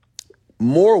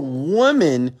more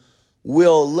women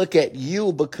will look at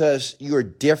you because you're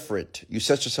different. You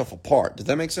set yourself apart. Does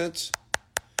that make sense?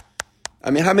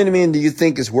 I mean, how many men do you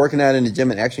think is working out in the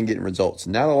gym and actually getting results?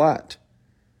 Not a lot.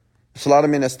 There's a lot of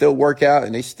men that still work out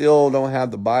and they still don't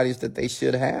have the bodies that they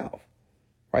should have,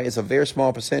 right? It's a very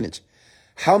small percentage.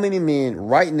 How many men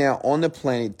right now on the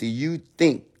planet do you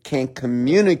think can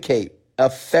communicate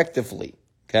effectively,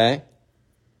 okay?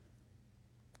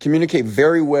 Communicate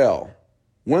very well.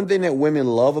 One thing that women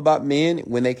love about men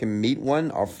when they can meet one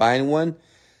or find one,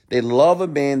 they love a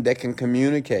man that can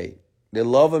communicate. They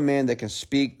love a man that can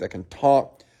speak, that can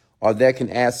talk, or that can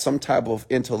add some type of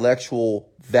intellectual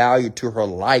value to her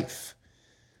life.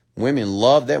 Women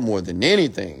love that more than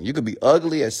anything. You could be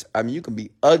ugly you can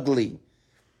be ugly.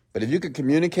 But if you can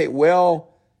communicate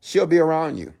well, she'll be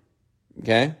around you.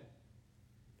 Okay?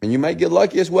 And you might get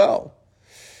lucky as well.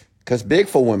 Because big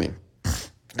for women.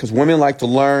 Because women like to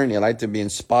learn, they like to be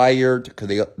inspired,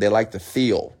 because they like to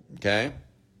feel. Okay?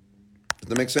 Does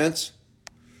that make sense?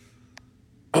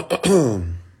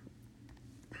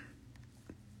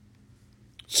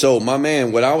 So, my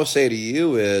man, what I would say to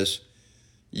you is,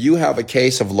 you have a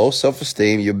case of low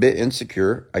self-esteem. You're a bit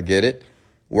insecure. I get it.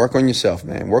 Work on yourself,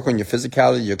 man. Work on your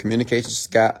physicality, your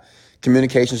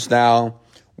communication style.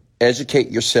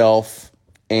 Educate yourself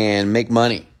and make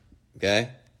money. Okay?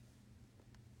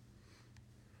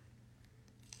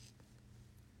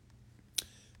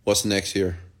 What's next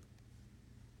here?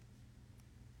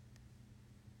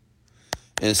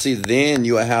 And see, then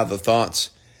you'll have the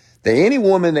thoughts that any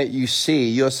woman that you see,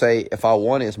 you'll say, if I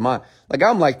want it, it's mine. Like,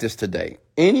 I'm like this today.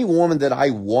 Any woman that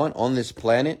I want on this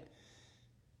planet,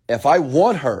 if I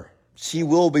want her, she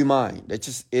will be mine.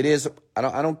 It is.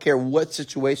 I don't care what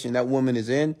situation that woman is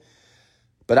in,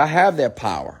 but I have that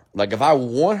power. Like, if I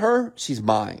want her, she's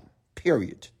mine,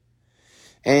 period.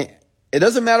 And it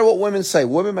doesn't matter what women say.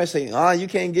 Women may say, you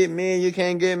can't get me, you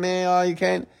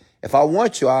can't. If I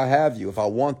want you, I'll have you, if I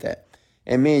want that.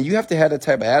 And man, you have to have that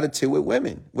type of attitude with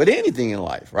women, with anything in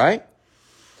life, right?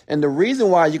 And the reason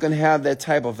why you can have that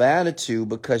type of attitude,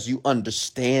 because you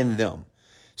understand them.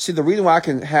 See, the reason why I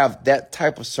can have that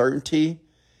type of certainty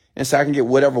and so I can get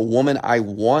whatever woman I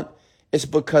want is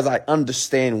because I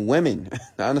understand women.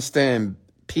 I understand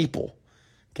people,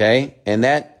 okay? And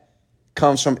that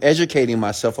comes from educating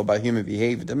myself about human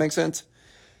behavior. That makes sense?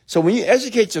 So when you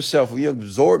educate yourself, when you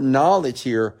absorb knowledge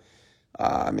here,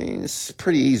 it's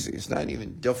pretty easy. It's not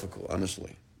even difficult,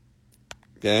 honestly.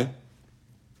 Okay?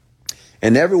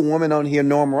 And every woman on here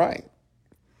know I'm right.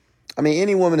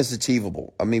 Any woman is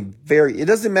achievable. It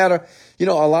doesn't matter. A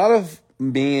lot of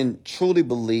men truly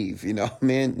believe,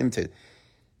 men, let me tell you,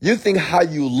 you think how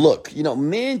you look.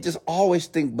 Men just always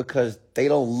think because they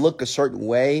don't look a certain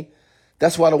way,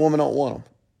 that's why the woman don't want them.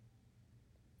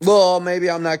 Well,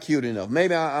 maybe I'm not cute enough.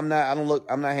 Maybe I'm not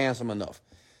handsome enough.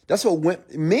 That's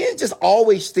what men just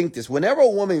always think this. Whenever a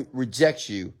woman rejects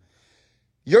you,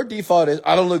 your default is,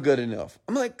 I don't look good enough.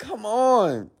 I'm like, come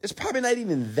on. It's probably not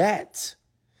even that.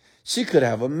 She could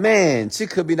have a man. She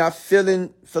could be not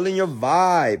feeling your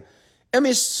vibe.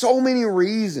 So many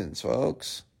reasons,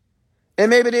 folks. And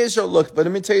maybe it is your look, but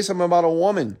let me tell you something about a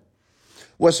woman.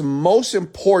 What's most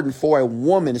important for a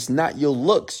woman is not your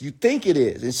looks. You think it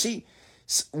is. And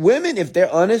women, if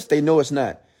they're honest, they know it's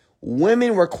not.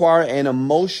 Women require an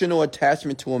emotional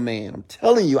attachment to a man. I'm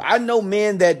telling you, I know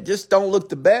men that just don't look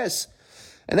the best.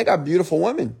 And they got beautiful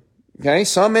women. Okay?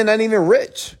 Some men aren't even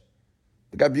rich.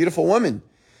 They got beautiful women.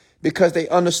 Because they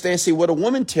understand, see, what a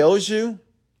woman tells you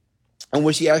and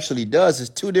what she actually does is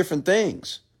two different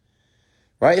things.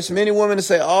 Right? It's many women that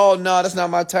say, oh, no, that's not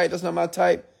my type. That's not my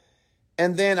type.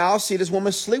 And then I'll see this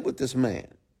woman sleep with this man.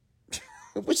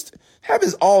 Which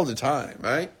happens all the time,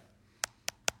 right?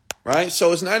 Right?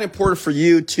 So it's not important for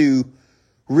you to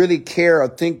really care or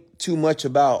think too much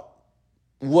about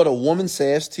what a woman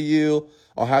says to you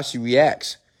or how she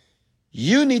reacts.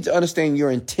 You need to understand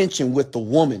your intention with the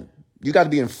woman. You got to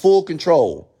be in full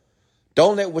control.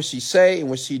 Don't let what she say and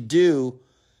what she do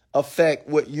affect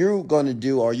what you're going to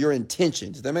do or your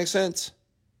intention. Does that make sense?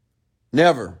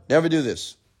 Never do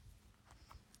this.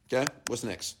 Okay? What's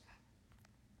next?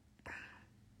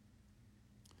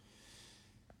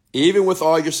 Even with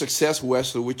all your success,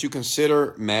 Wesley, would you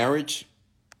consider marriage?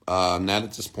 Not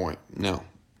at this point. No.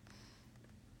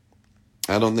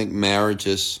 I don't think marriage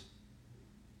is,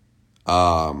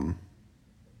 I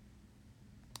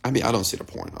don't see the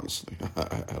point, honestly.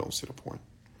 I don't see the point.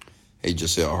 Hey,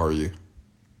 Giselle, how are you?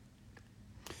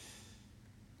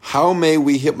 How may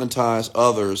we hypnotize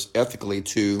others ethically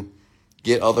to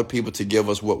get other people to give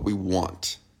us what we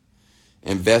want?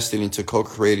 Investing into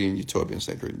co-creating utopian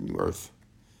sacred new earth.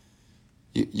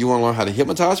 You want to learn how to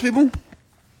hypnotize people?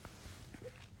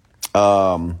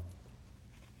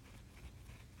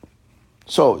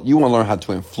 So you want to learn how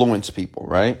to influence people,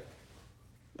 right?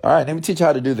 All right, let me teach you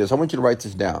how to do this. I want you to write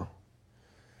this down.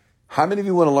 How many of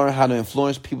you want to learn how to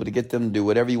influence people to get them to do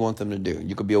whatever you want them to do?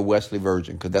 You could be a Wesley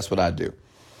virgin, because that's what I do.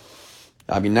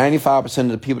 95%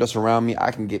 of the people that's around me,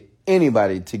 I can get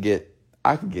anybody to do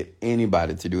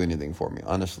anything for me,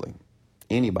 honestly.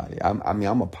 Anybody.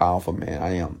 I'm a powerful man.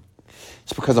 I am.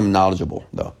 It's because I'm knowledgeable,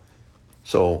 though.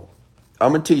 So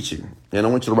I'm going to teach you, and I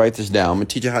want you to write this down. I'm going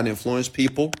to teach you how to influence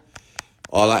people.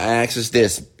 All I ask is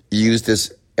this. Use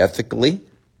this ethically,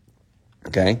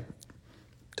 okay?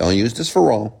 Don't use this for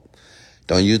wrong.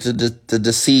 Don't use it to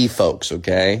deceive folks,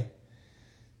 okay?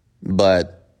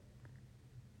 But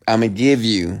I'm going to give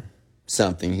you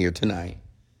something here tonight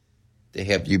to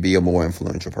help you be a more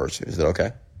influential person. Is that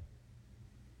okay?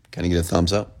 Can I get a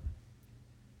thumbs up?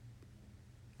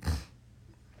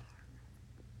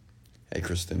 Hey,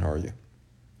 Kristen, how are you?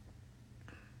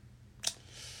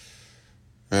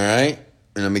 All right.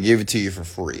 And I'm going to give it to you for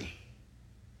free.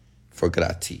 For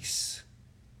gratis.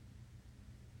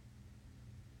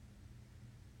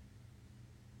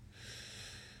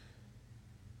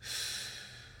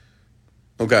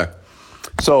 Okay.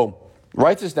 So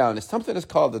write this down. It's something that's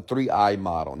called the 3I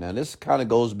model. Now, this kind of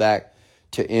goes back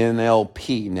to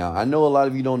NLP. Now, I know a lot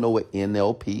of you don't know what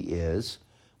NLP is,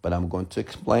 but I'm going to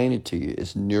explain it to you.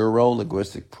 It's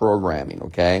neuro-linguistic programming,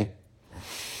 okay?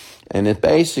 And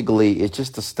it's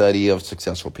just a study of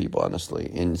successful people, honestly.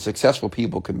 And successful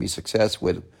people can be success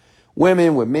with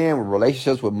women, with men, with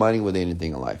relationships, with money, with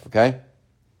anything in life, okay?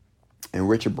 And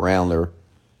Richard Brownler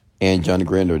and Johnny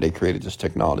Grinder, they created this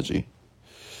technology.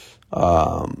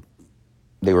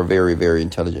 They were very, very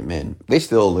intelligent men. They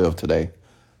still live today.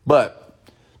 But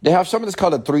they have something that's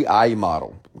called a 3I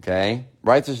model, okay?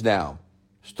 Write this down.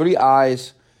 There's 3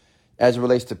 I's as it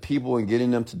relates to people and getting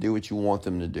them to do what you want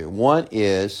them to do. 1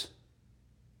 is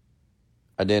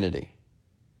identity.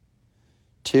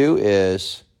 2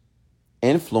 is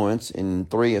influence. And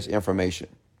 3 is information.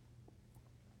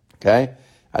 Okay?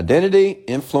 Identity,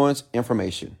 influence,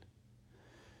 information.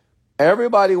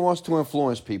 Everybody wants to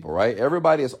influence people, right?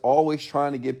 Everybody is always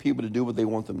trying to get people to do what they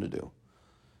want them to do.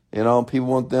 You know, people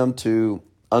want them to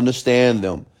understand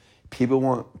them. People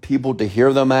want people to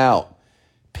hear them out.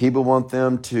 People want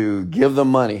them to give them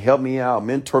money, help me out,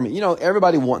 mentor me. You know,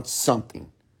 everybody wants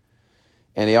something.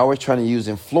 And they always trying to use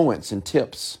influence and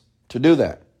tips to do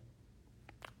that.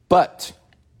 But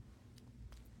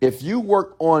if you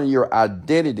work on your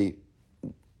identity,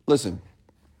 listen,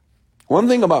 one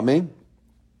thing about me,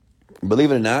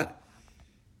 believe it or not,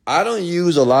 I don't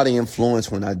use a lot of influence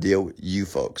when I deal with you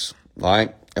folks. All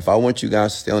right? If I want you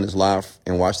guys to stay on this live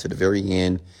and watch to the very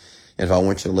end, and if I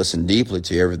want you to listen deeply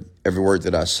to every word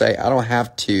that I say, I don't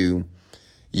have to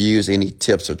use any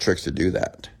tips or tricks to do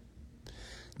that.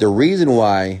 The reason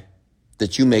why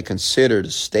that you may consider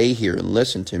to stay here and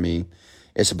listen to me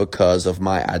is because of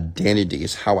my identity.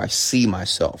 It's how I see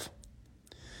myself,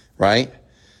 right?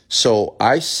 So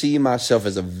I see myself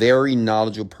as a very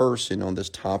knowledgeable person on this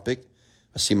topic.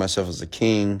 I see myself as a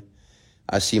king.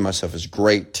 I see myself as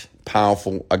great,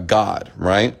 powerful, a God,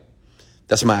 right?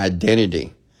 That's my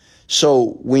identity.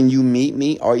 So when you meet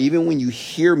me, or even when you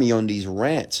hear me on these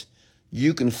rants,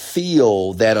 you can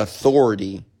feel that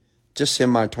authority just in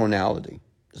my tonality.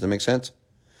 Does that make sense?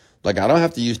 Like, I don't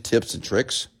have to use tips and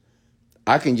tricks.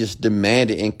 I can just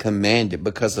demand it and command it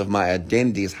because of my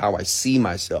identity is how I see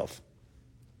myself.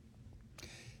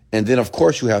 And then, of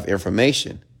course, you have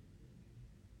information.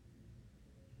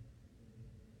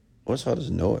 What's all this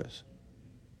noise?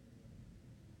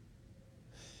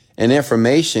 And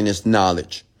information is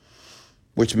knowledge,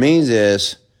 which means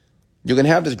is you can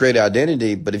have this great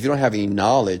identity, but if you don't have any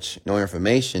knowledge, no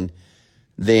information,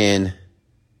 then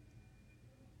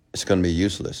it's going to be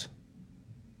useless.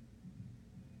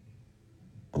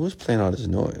 Who's playing all this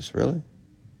noise, really?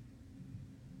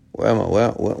 Where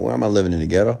am I living in the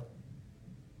ghetto?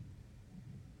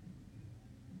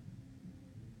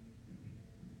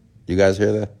 You guys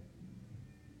hear that?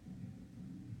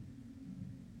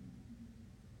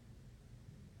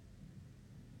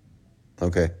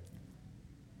 Okay.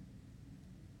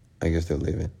 Niggas still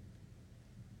leaving.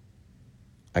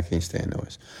 I can't stand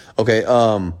noise. Okay,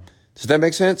 does that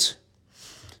make sense?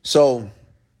 So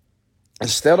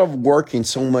instead of working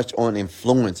so much on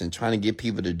influence and trying to get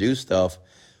people to do stuff,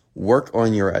 work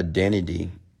on your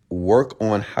identity. Work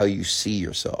on how you see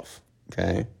yourself.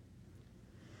 Okay?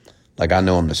 Like, I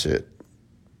know I'm the shit.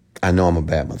 I know I'm a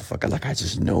bad motherfucker. Like, I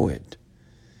just know it.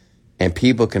 And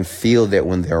people can feel that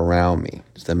when they're around me.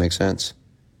 Does that make sense?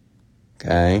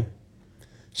 Okay?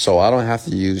 So I don't have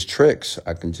to use tricks.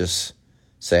 I can just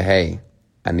say, hey,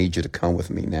 I need you to come with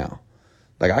me now.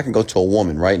 Like, I can go to a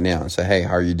woman right now and say, hey,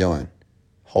 how are you doing?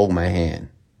 Hold my hand.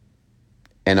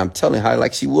 And I'm telling her,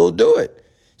 like, she will do it.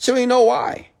 She don't even know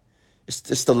why. It's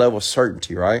just the level of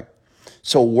certainty, right?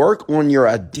 So work on your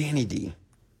identity,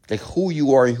 like who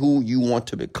you are and who you want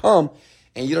to become.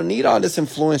 And you don't need all this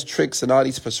influence tricks and all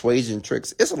these persuasion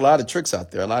tricks. It's a lot of tricks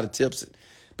out there, a lot of tips.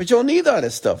 But you don't need all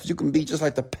that stuff. You can be just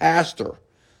like the pastor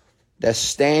that's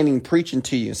standing preaching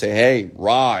to you and say, hey,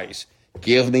 rise,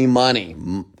 give me money.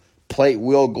 Plate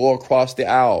will go across the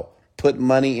aisle. Put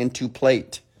money into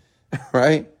plate,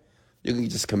 right? You can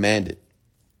just command it.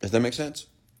 Does that make sense?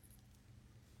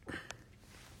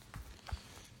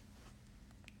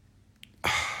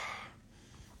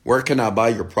 Where can I buy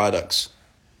your products?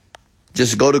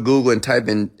 Just go to Google and type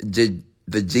in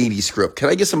the Genie script. Can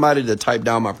I get somebody to type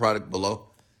down my product below?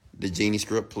 The Genie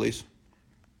script, please.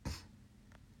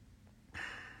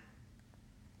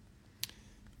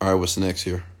 All right, what's next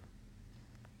here?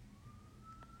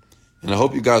 And I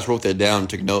hope you guys wrote that down and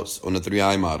took notes on the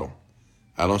 3I model.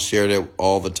 I don't share that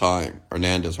all the time.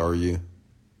 Hernandez, how are you?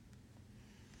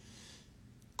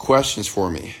 Questions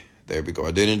for me. There we go.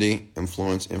 Identity,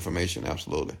 influence, information.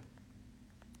 Absolutely.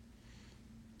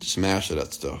 Just master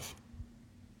that stuff.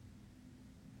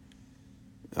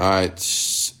 All right.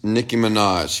 Nicki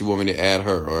Minaj. She want me to add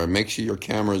her. All right. Make sure your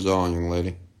camera's on, young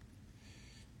lady.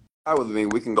 Hi with me.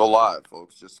 We can go live,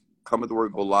 folks. Just come at the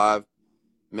word go live.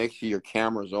 Make sure your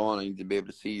camera's on. I need to be able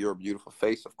to see your beautiful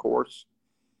face, of course.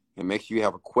 And make sure you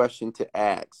have a question to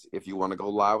ask. If you want to go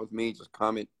live with me, just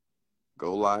comment,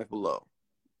 go live below.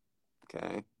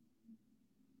 Okay.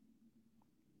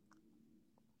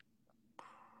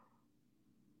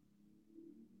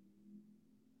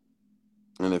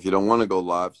 And if you don't want to go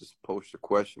live, just post your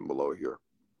question below here.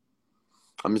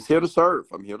 I'm just here to serve.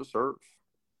 I'm here to serve.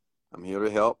 I'm here to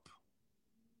help.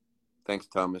 Thanks,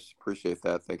 Thomas. Appreciate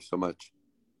that. Thank you so much.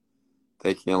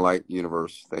 Thank you, Enlight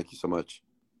Universe. Thank you so much.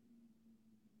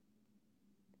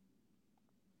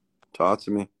 Talk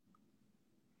to me.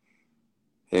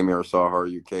 Hey, Marisol, how are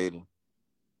you, Kaden?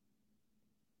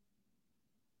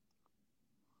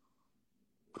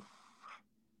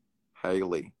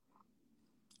 Haley.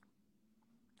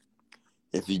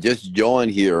 If you just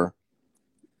joined here,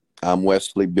 I'm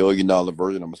Wesley, $1 billion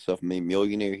version. I'm a self-made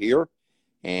millionaire here.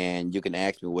 And you can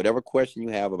ask me whatever question you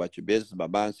have about your business,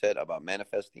 about mindset, about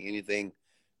manifesting anything.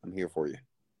 I'm here for you.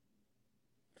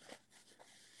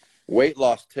 Weight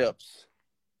loss tips.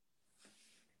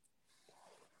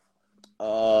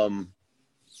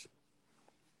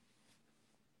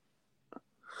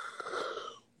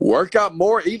 Work out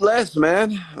more, eat less,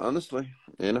 man. Honestly,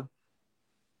 you know.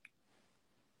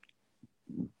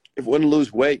 If you want to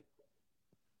lose weight,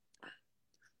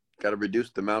 got to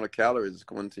reduce the amount of calories that's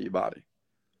going into your body.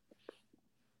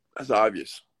 That's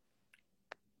obvious.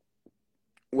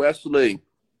 Wesley,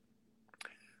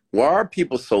 why are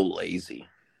people so lazy?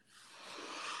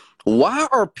 Why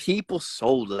are people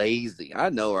so lazy? I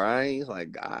know, right? It's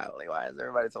like, golly, why is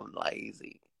everybody so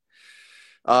lazy?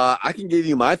 I can give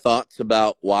you my thoughts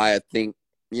about why I think,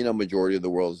 majority of the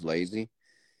world is lazy.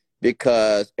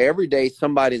 Because every day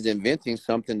somebody's inventing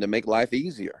something to make life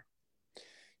easier.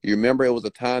 You remember it was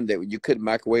a time that you couldn't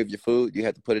microwave your food. You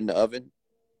had to put it in the oven.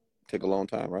 It took a long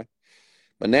time, right?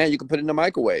 But now you can put it in the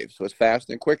microwave, so it's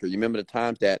faster and quicker. You remember the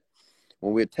times that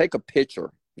when we'd take a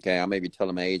picture, okay, I may be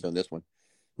telling my age on this one,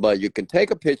 but you can take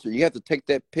a picture. You have to take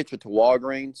that picture to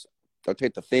Walgreens or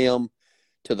take the film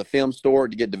to the film store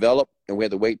to get developed, and we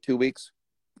had to wait 2 weeks.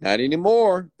 Not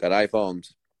anymore. Got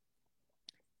iPhones.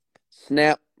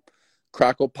 Snap,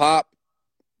 crackle, pop.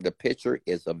 The picture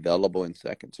is available in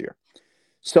seconds here.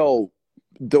 So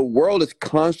the world is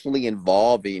constantly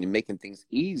evolving and making things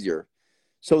easier.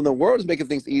 So when the world is making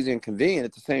things easy and convenient,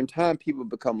 at the same time, people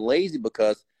become lazy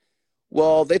because,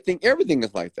 well, they think everything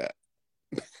is like that,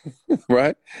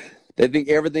 right? They think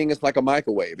everything is like a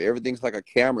microwave. Everything's like a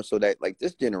camera. So that, like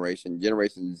this Generation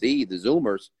Z, the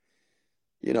Zoomers,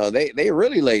 they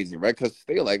really lazy, right? Because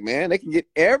they're like, man, they can get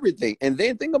everything. And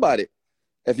then think about it.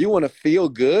 If you want to feel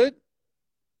good,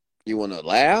 you want to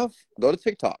laugh, go to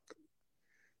TikTok.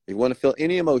 If you want to feel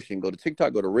any emotion, go to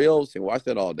TikTok, go to Reels, and watch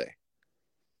that all day.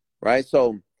 right?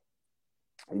 So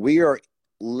we're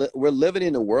living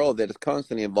in a world that is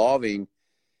constantly evolving,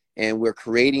 and we're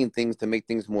creating things to make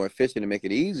things more efficient and make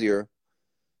it easier,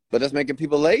 but that's making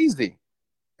people lazy,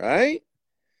 right?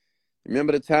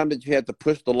 Remember the time that you had to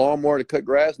push the lawnmower to cut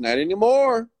grass? Not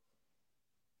anymore.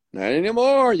 Not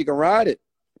anymore. You can ride it.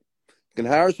 You can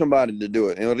hire somebody to do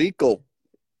it. Enrico,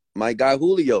 my guy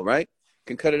Julio, right?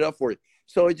 Can cut it up for you.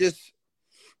 So it just,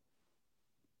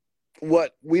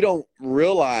 what we don't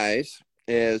realize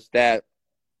is that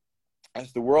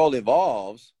as the world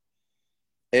evolves,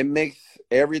 it makes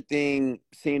everything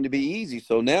seem to be easy.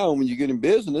 So now when you get in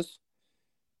business,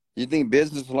 you think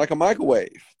business is like a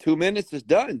microwave. 2 minutes is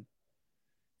done,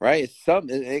 right?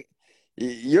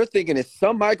 You're thinking it's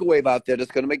some microwave out there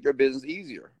that's going to make your business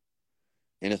easier,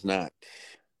 and it's not.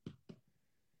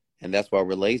 And that's why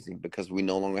we're lazy, because we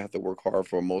no longer have to work hard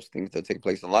for most things that take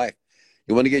place in life.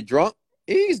 You want to get drunk?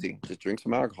 Easy. Just drink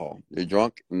some alcohol. You're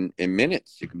drunk in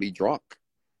minutes. You can be drunk,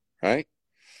 right?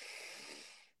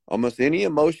 Almost any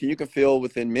emotion you can feel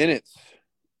within minutes,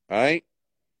 right?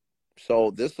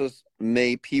 So this has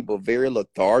made people very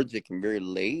lethargic and very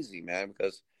lazy, man,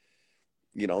 because,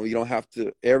 you don't have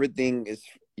to,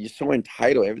 you're so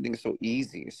entitled. Everything is so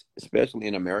easy, especially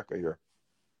in America here.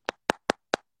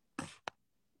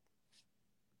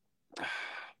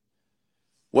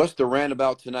 What's the rant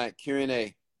about tonight?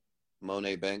 Q&A,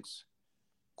 Monet Banks.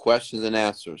 Questions and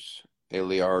answers.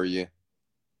 Elia, are you?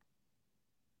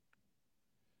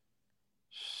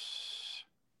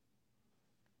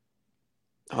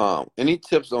 Any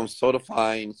tips on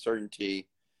solidifying certainty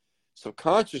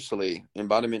subconsciously,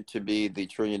 embodiment to be the $1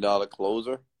 trillion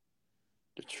closer?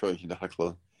 The $1 trillion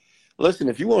closer. Listen,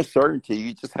 if you want certainty,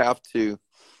 you just have to,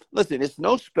 listen, it's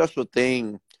no special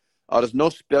thing. There's no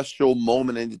special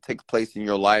moment that takes place in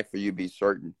your life for you to be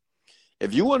certain.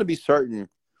 If you want to be certain,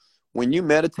 when you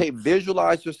meditate,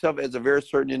 visualize yourself as a very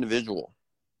certain individual.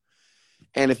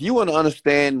 And if you want to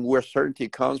understand where certainty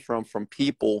comes from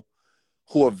people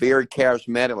who are very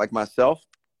charismatic like myself,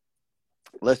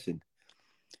 listen,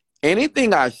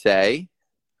 anything I say,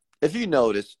 if you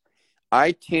notice,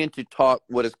 I tend to talk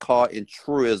what is called in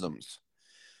truisms.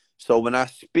 So when I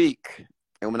speak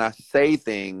and when I say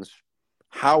things,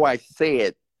 how I say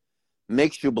it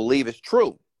makes you believe it's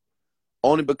true,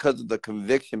 only because of the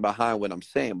conviction behind what I'm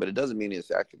saying. But it doesn't mean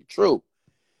it's actually true.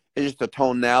 It's just the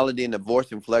tonality and the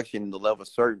voice inflection and the level of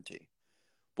certainty.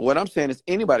 But what I'm saying is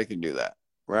anybody can do that,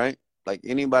 right? Like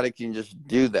anybody can just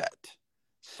do that.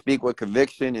 Speak with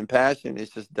conviction and passion.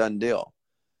 It's just done deal.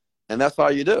 And that's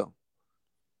all you do.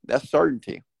 That's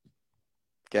certainty.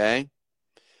 Okay?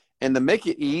 And to make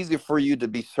it easy for you to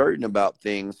be certain about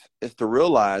things is to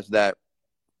realize that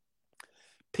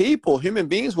human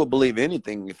beings will believe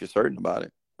anything if you're certain about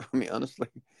it. I mean, honestly.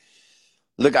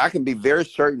 Look, I can be very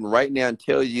certain right now and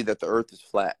tell you that the earth is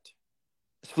flat.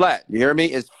 It's flat. You hear me?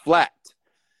 It's flat.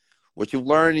 What you've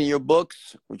learned in your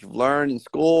books, what you've learned in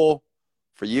school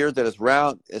for years that it's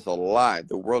round, is a lie.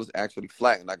 The world is actually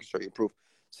flat, and I can show you proof.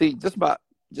 See, just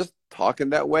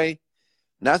talking that way,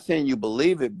 not saying you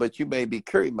believe it, but you may be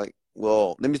curious, like,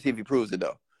 well, let me see if he proves it,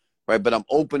 though. Right? But I'm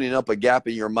opening up a gap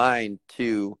in your mind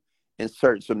to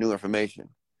insert some new information.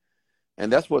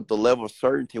 And that's what the level of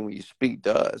certainty when you speak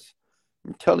does.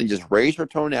 I'm telling you, just raise your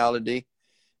tonality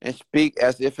and speak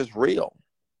as if it's real.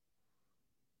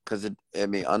 Because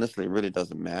honestly, it really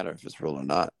doesn't matter if it's real or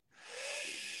not.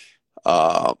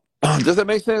 Does that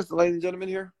make sense, ladies and gentlemen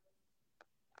here?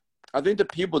 I think the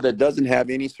people that doesn't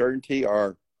have any certainty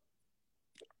are,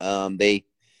 they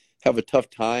have a tough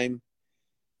time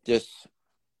just,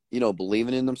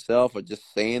 believing in themselves or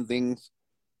just saying things,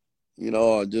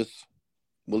 or just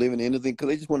believing in anything because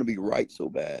they just want to be right so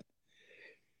bad.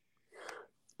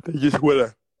 They just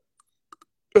want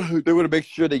to make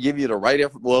sure they give you the right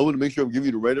information. Well, I want to make sure I'm giving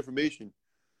you the right information.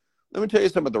 Let me tell you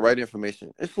something about the right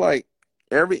information. It's like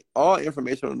all the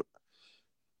information on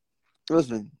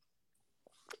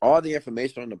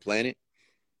the planet,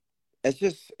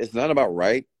 it's not about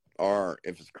right or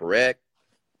if it's correct.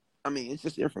 I mean, it's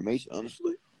just information,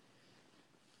 honestly.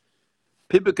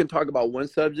 People can talk about one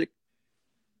subject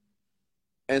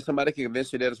and somebody can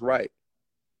convince you that it's right.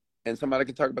 And somebody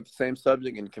can talk about the same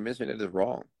subject and convince you that it's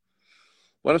wrong.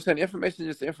 What I'm saying, information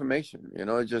is just information. It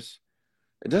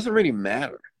doesn't really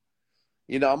matter.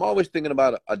 I'm always thinking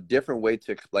about a different way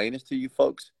to explain this to you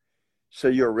folks, so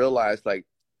you'll realize, like,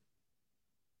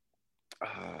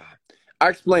 I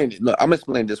explained it. Look, I'm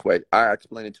explaining it this way. I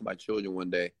explained it to my children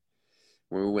one day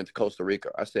when we went to Costa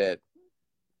Rica. I said,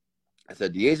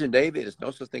 the Asian David, is no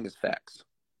such thing as facts.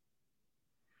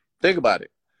 Think about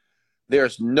it.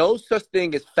 There's no such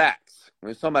thing as facts.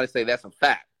 When somebody say that's a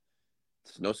fact,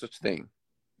 there's no such thing.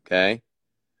 Okay?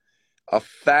 A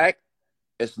fact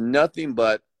is nothing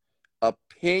but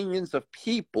opinions of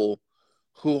people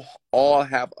who all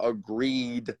have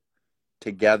agreed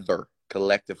together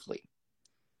collectively.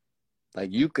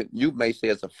 Like you may say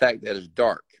it's a fact that is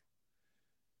dark,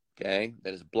 okay,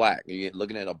 that is black. You're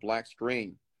looking at a black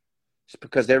screen. It's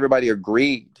because everybody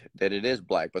agreed that it is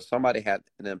black, but somebody had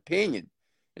an opinion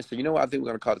and said, you know what, I think we're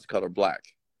going to call this color black.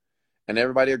 And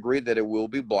everybody agreed that it will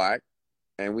be black,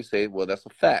 and we say, well, that's a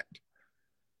fact.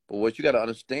 But what you got to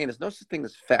understand is no such thing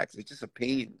as facts. It's just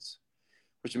opinions,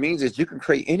 which means is you can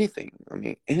create anything. I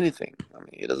mean, anything. I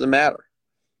mean, it doesn't matter.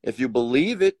 If you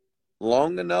believe it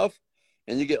long enough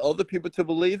and you get other people to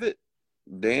believe it,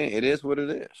 then it is what it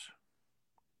is.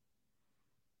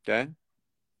 Okay?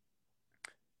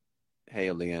 Hey,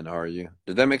 Leanne, how are you?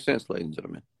 Does that make sense, ladies and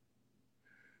gentlemen?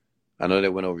 I know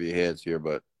that went over your heads here,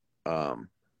 but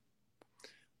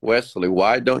Wesley,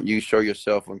 why don't you show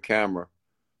yourself on camera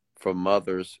for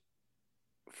mothers?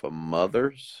 For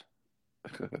mothers?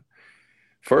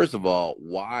 First of all,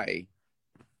 why?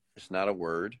 It's not a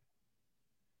word.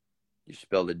 You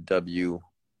spell it W-H-Y.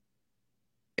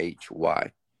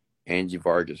 Angie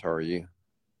Vargas, how are you?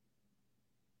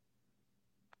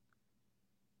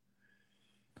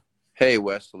 Hey,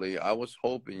 Wesley, I was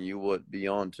hoping you would be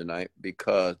on tonight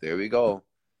because, there we go,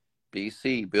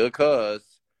 BC, because,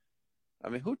 I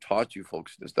mean, who taught you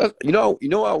folks this? You know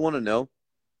what I want to know?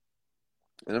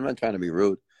 And I'm not trying to be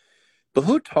rude, but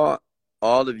who taught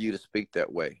all of you to speak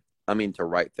that way? I mean, to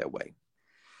write that way.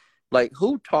 Like,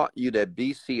 who taught you that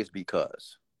BC is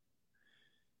because?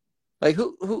 Like,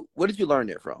 what did you learn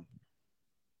that from?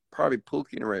 Probably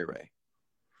Pookie and Ray Ray.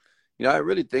 You know, I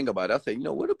really think about it. I say,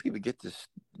 where do people get this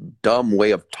dumb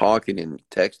way of talking and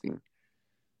texting?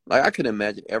 Like, I couldn't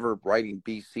imagine ever writing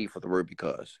BC for the word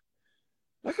because.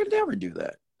 I could never do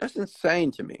that. That's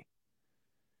insane to me.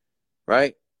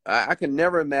 Right? I could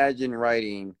never imagine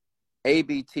writing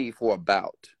ABT for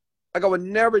about. Like, I would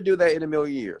never do that in a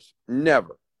million years.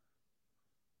 Never.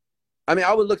 I mean,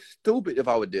 I would look stupid if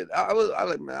I would do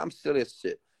that. Man, I'm silly as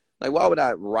shit. Like, why would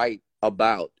I write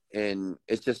about and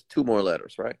it's just two more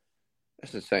letters, right?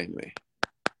 That's insane to me.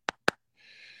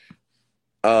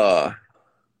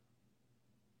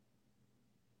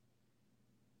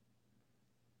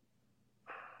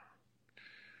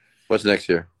 What's next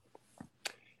here?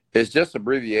 It's just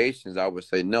abbreviations, I would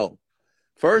say no.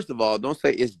 First of all, don't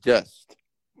say it's just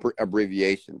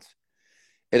abbreviations.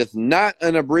 It is not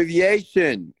an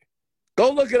abbreviation. Go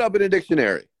look it up in the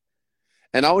dictionary.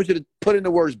 And I want you to put in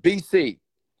the words BC.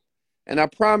 And I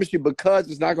promise you, because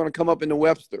it's not going to come up in the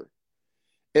Webster,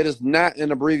 it is not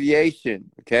an abbreviation,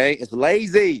 okay? It's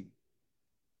lazy.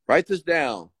 Write this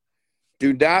down.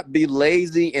 Do not be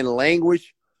lazy in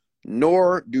language,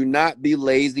 nor do not be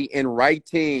lazy in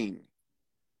writing.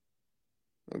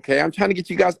 Okay, I'm trying to get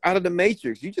you guys out of the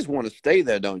matrix. You just want to stay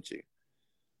there, don't you?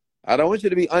 I don't want you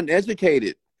to be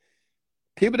uneducated.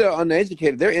 People that are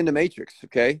uneducated, they're in the matrix,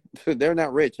 okay? They're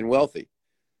not rich and wealthy.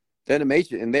 They're in the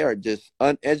matrix, and they are just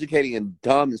uneducated and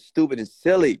dumb and stupid and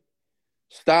silly.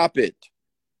 Stop it,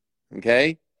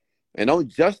 okay? And don't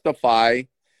justify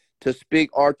to speak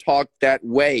or talk that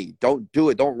way. Don't do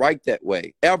it. Don't write that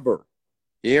way, ever.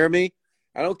 You hear me?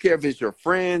 I don't care if it's your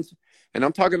friends, and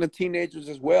I'm talking to teenagers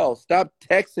as well. Stop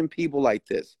texting people like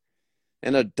this.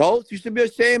 And adults, you should be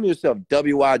ashamed of yourself.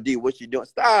 WID, what you doing?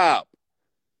 Stop.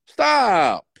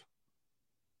 Stop.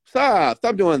 Stop.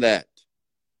 Stop doing that.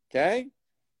 Okay?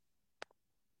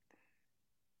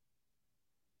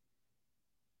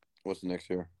 What's the next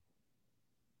here?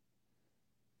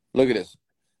 Look at this.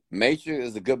 Matrix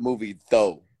is a good movie,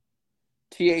 though.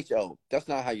 THO. That's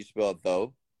not how you spell it,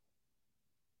 though.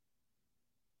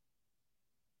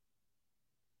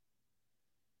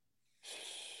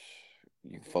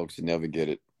 You folks never get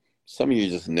it. Some of you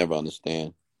just never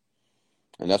understand.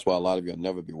 And that's why a lot of you will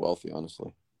never be wealthy,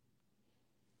 honestly.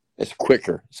 It's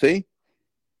quicker. See?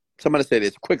 Somebody said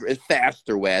it's quicker. It's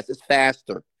faster, Wes. It's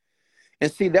faster.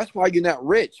 And see, that's why you're not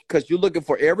rich, because you're looking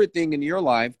for everything in your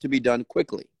life to be done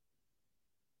quickly.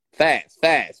 Fast,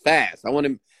 fast, fast. I want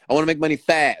to make money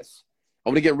fast. I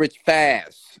want to get rich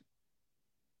fast.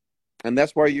 And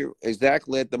that's where you're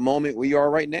exactly at the moment where you are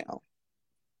right now.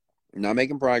 You're not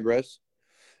making progress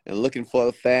and looking for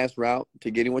a fast route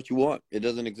to getting what you want. It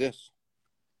doesn't exist.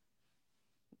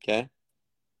 Okay?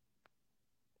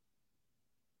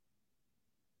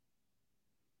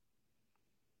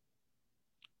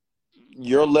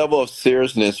 Your level of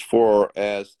seriousness for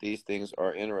as these things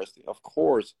are interesting. Of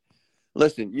course.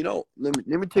 Listen, let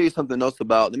me tell you something else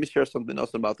let me share something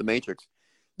else about the Matrix.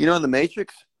 In the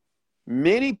Matrix,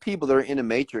 many people that are in the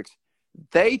Matrix,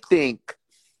 they think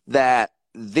that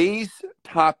these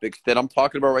topics that I'm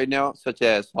talking about right now, such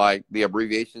as like the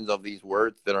abbreviations of these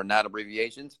words that are not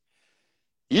abbreviations,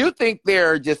 you think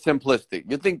they're just simplistic.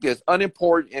 You think it's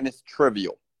unimportant and it's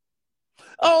trivial.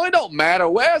 Oh, it don't matter,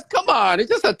 Wes. Come on. It's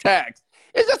just a text.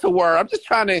 It's just a word. I'm just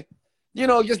trying to,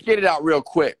 just get it out real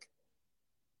quick.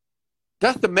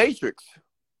 That's the matrix.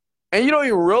 And you don't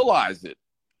even realize it,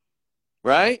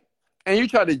 right? And you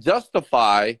try to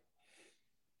justify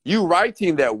you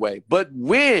writing that way. But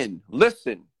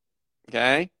listen,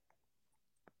 okay?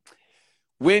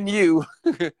 When you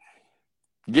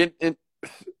get in,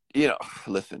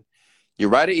 listen, you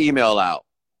write an email out,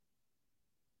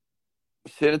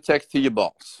 send a text to your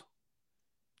boss,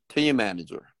 to your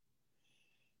manager,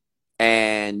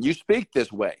 and you speak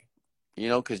this way,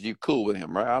 because you're cool with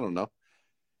him, right? I don't know.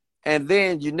 And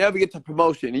then you never get the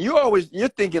promotion. And you're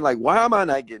thinking like, why am I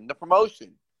not getting the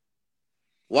promotion?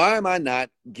 Why am I not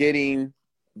getting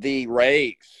the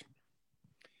raise?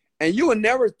 And you would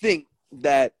never think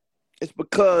that it's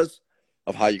because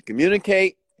of how you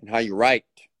communicate and how you write.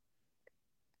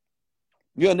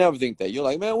 You'll never think that. You're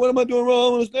like, man, what am I doing wrong? I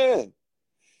don't understand.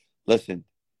 Listen,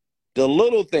 the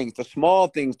little things, the small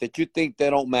things that you think they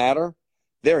don't matter,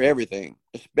 they're everything,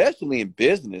 especially in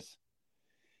business.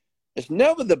 It's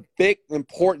never the big,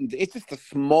 important. It's just the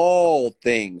small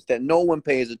things that no one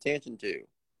pays attention to,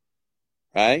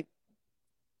 right?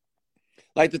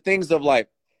 Like the things of like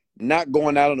not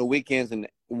going out on the weekends and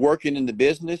working in the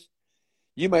business.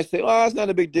 You might say, oh, it's not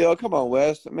a big deal. Come on,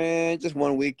 Wes. Man, just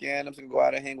one weekend. I'm just going to go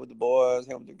out and hang with the boys,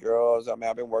 hang with the girls. I mean,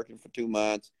 I've been working for 2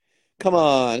 months. Come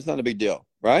on. It's not a big deal,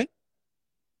 right?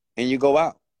 And you go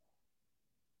out.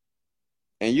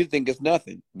 And you think it's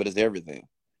nothing, but it's everything.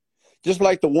 Just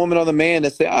like the woman or the man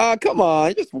that say, come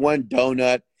on, just one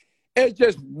donut. It's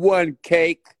just one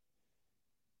cake.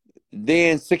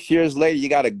 Then 6 years later, you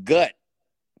got a gut.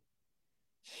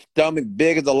 Stomach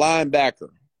big as a linebacker.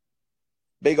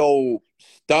 Big old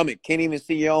stomach. Can't even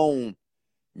see your own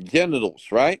genitals,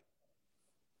 right?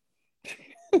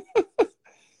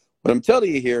 But I'm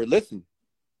telling you here, listen.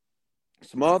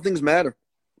 Small things matter.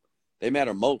 They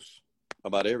matter most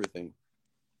about everything.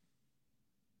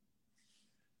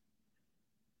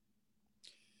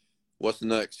 What's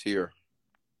next here?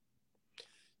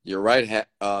 You're right,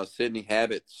 Sydney,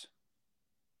 habits.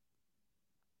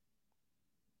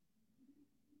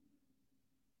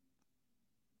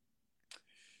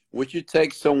 Would you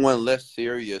take someone less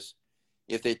serious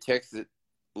if they texted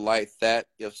like that?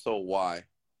 If so, why?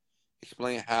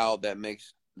 Explain how that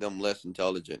makes them less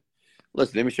intelligent.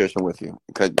 Listen, let me share some with you,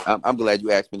 because I'm glad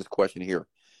you asked me this question here.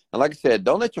 And like I said,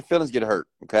 don't let your feelings get hurt,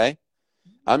 okay?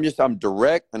 I'm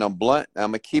direct and I'm blunt. And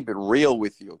I'm going to keep it real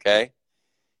with you, okay?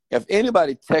 If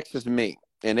anybody texts me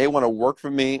and they want to work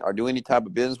for me or do any type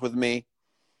of business with me,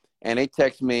 and they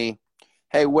text me,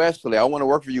 hey, Wesley, I want to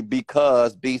work for you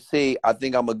because BC, I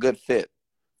think I'm a good fit.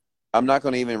 I'm not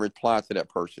going to even reply to that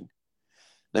person.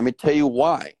 Let me tell you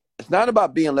why. It's not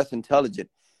about being less intelligent.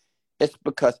 It's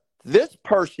because this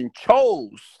person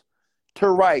chose to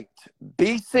write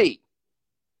BC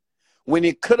when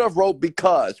it could have wrote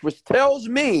because, which tells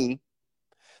me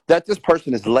that this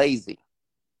person is lazy.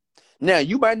 Now,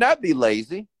 you might not be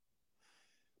lazy,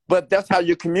 but that's how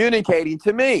you're communicating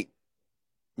to me.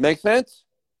 Make sense?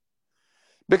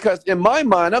 Because in my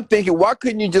mind, I'm thinking, why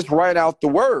couldn't you just write out the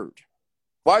word?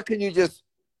 Why couldn't you just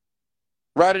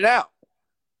write it out?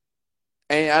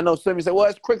 And I know some of you say, well,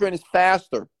 it's quicker and it's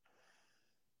faster.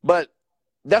 But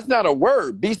that's not a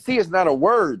word. BC is not a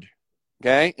word,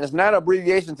 okay? And it's not an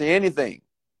abbreviation to anything.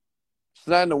 It's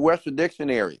not in the Western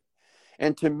Dictionary.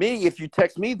 And to me, if you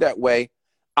text me that way,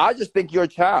 I just think you're a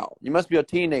child. You must be a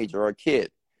teenager or a kid.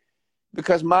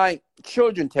 Because my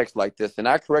children text like this, and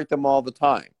I correct them all the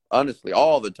time. Honestly,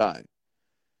 all the time.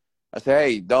 I say,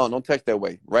 hey, don't text that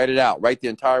way. Write it out. Write the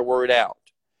entire word out.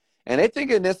 And they think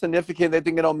it's insignificant. They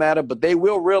think it don't matter, but they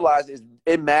will realize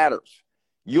it matters.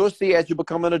 You'll see as you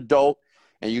become an adult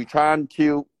and you're trying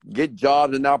to get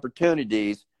jobs and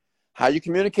opportunities, how you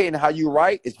communicate and how you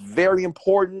write is very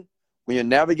important when you're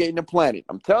navigating the planet.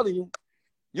 I'm telling you,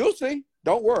 you'll see.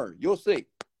 Don't worry. You'll see.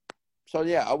 So,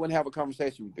 yeah, I wouldn't have a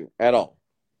conversation with you at all.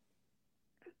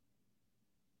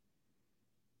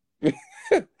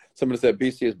 Somebody said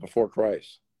BC is before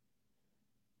Christ.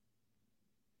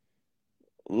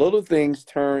 Little things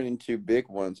turn into big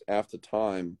ones after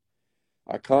time.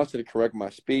 I constantly correct my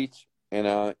speech, and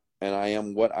I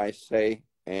am what I say.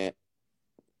 And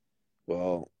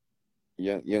well,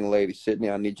 young lady Sydney,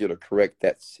 I need you to correct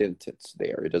that sentence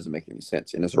there. It doesn't make any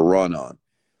sense, and it's a run-on.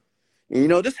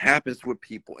 And this happens with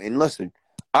people. And listen,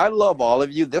 I love all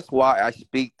of you. That's why I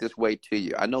speak this way to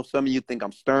you. I know some of you think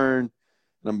I'm stern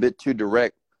and I'm a bit too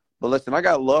direct, But listen, I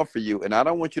got love for you, and I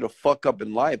don't want you to fuck up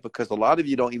in life because a lot of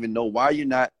you don't even know why you're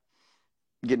not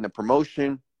getting a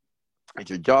promotion at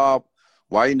your job,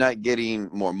 why you're not getting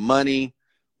more money,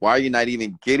 why you're not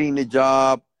even getting the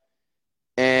job.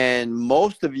 And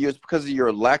most of you, it's because of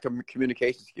your lack of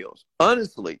communication skills.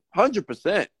 Honestly,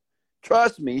 100%.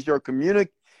 Trust me,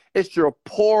 it's your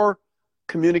poor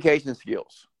communication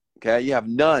skills. Okay, you have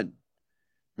none.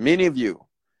 Many of you.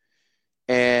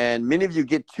 And many of you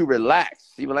get too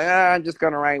relaxed. You be like, I'm just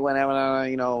gonna write whatever,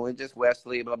 it's just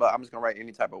Wesley, blah blah. I'm just gonna write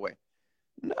any type of way.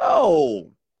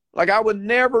 No, like I would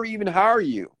never even hire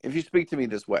you if you speak to me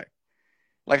this way.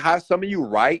 Like how some of you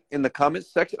write in the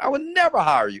comments section, I would never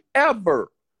hire you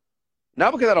ever.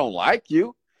 Not because I don't like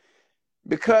you,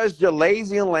 because you're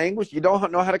lazy in language. You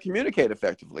don't know how to communicate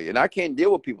effectively, and I can't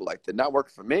deal with people like that. Not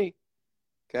working for me.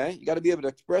 Okay, you got to be able to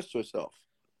express yourself.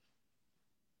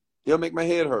 You'll make my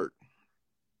head hurt.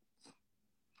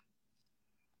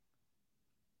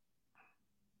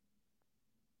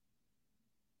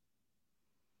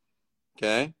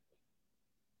 Okay.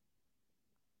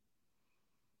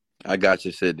 I got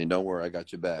you, Sydney. Don't worry. I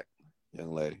got your back,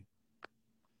 young lady.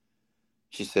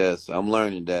 She says, I'm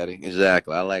learning, daddy.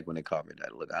 Exactly. I like when they call me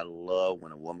daddy. Look, I love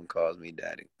when a woman calls me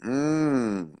daddy.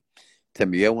 Tell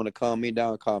me, you ever want to calm me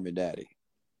down, call me daddy.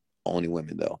 Only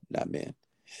women, though, not men.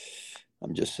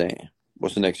 I'm just saying.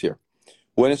 What's the next here?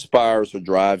 What inspires or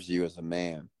drives you as a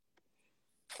man?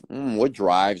 What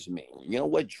drives me?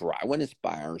 What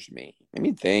inspires me? Let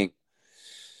me think.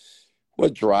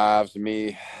 What drives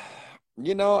me?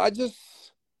 I just,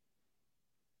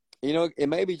 it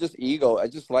may be just ego. I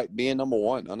just like being number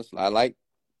one, honestly. I like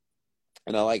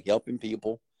helping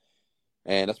people.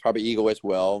 And that's probably ego as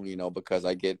well, because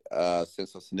I get a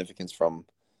sense of significance from,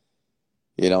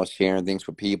 sharing things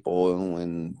with people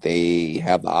when they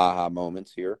have the aha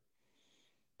moments here.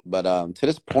 But to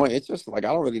this point, it's just like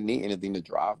I don't really need anything to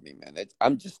drive me, man.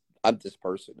 I'm this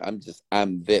person.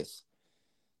 I'm this.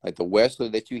 Like the Wesley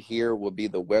that you hear will be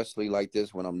the Wesley like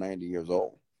this when I'm 90 years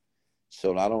old.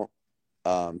 So I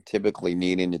don't typically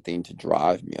need anything to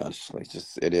drive me, honestly.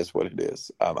 It is what it is.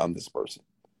 I'm this person.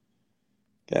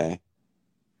 Okay.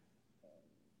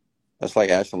 That's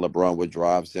like asking LeBron what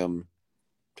drives him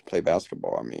to play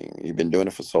basketball. I mean, he's been doing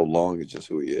it for so long. It's just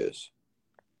who he is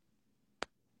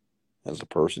as a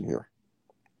person here.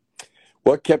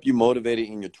 What kept you motivated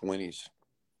in your 20s?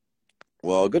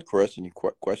 Well, good question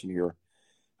here.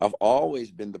 I've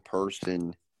always been the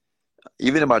person,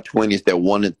 even in my 20s, that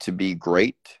wanted to be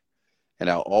great, and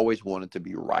I always wanted to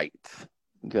be right.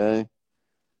 Okay?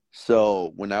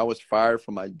 So when I was fired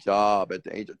from my job at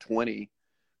the age of 20,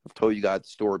 I've told you guys the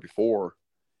story before,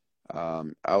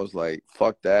 I was like,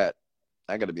 fuck that.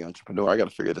 I got to be an entrepreneur. I got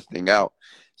to figure this thing out.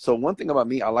 So one thing about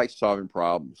me, I like solving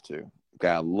problems too. Okay,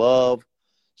 I love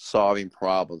solving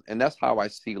problems. And that's how I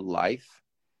see life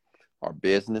or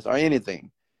business or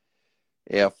anything.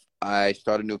 If I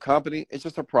start a new company, it's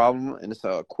just a problem and it's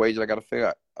an equation I got to figure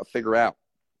out.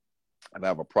 If I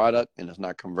have a product and it's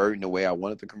not converting the way I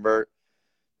want it to convert,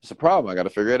 it's a problem. I got to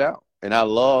figure it out. And I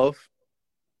love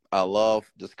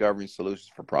discovering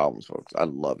solutions for problems, folks. I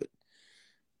love it.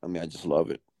 I mean, I just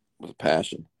love it with a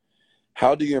passion.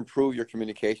 How do you improve your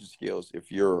communication skills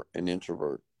if you're an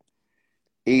introvert?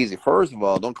 Easy. First of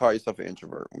all, don't call yourself an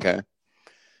introvert, okay?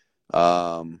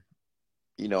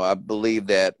 I believe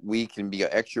that we can be an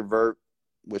extrovert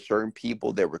with certain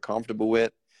people that we're comfortable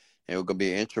with, and we're going to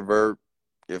be an introvert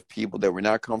if people that we're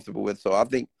not comfortable with. So I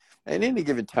think at any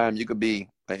given time, you could be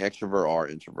an extrovert or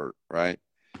introvert, right?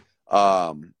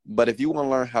 But if you want to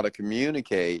learn how to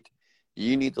communicate,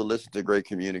 you need to listen to great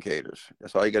communicators.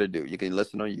 That's all you got to do. You can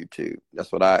listen on YouTube.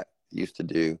 That's what I used to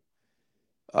do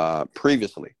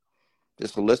previously.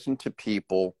 Just listen to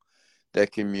people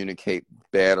that communicate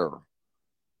better.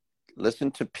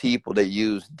 Listen to people that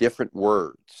use different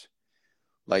words.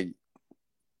 Like,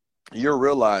 you'll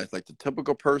realize, like, the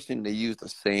typical person, they use the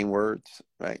same words,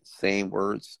 right? Same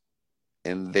words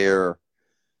in their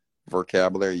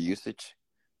vocabulary usage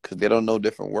because they don't know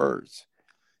different words.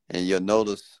 And you'll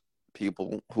notice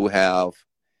people who have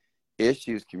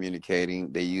issues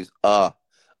communicating, they use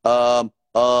and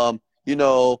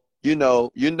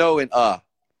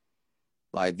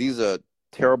like these are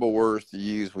terrible words to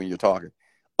use when you're talking.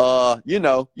 You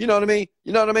know what I mean?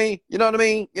 You know what I mean? You know what I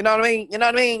mean? You know what I mean? You know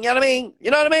what I mean? You know what I mean?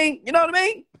 You know what I mean? You know what I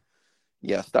mean?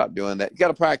 Yeah, stop doing that. You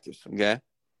gotta practice, okay?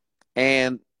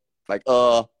 And like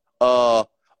uh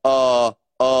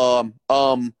um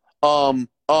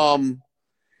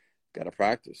gotta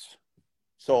practice.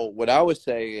 So what I would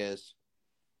say is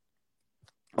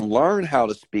learn how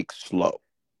to speak slow.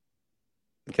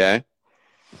 Okay.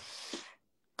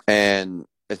 And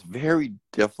it's very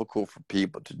difficult for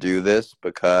people to do this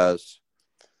because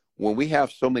when we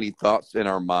have so many thoughts in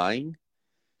our mind,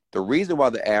 the reason why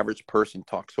the average person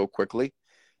talks so quickly,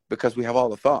 because we have all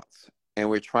the thoughts and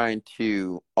we're trying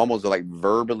to almost like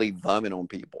verbally vomit on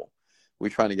people. We're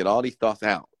trying to get all these thoughts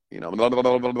out, blah, blah, blah,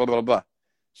 blah, blah, blah, blah.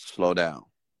 Slow down.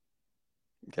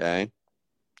 Okay?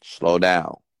 Slow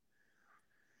down.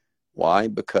 Why?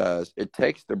 Because it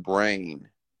takes the brain,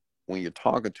 when you're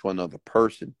talking to another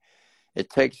person, it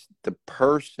takes the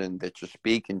person that you're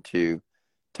speaking to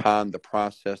time to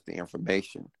process the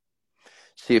information.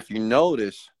 See, if you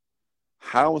notice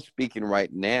how I'm speaking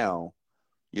right now,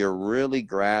 you're really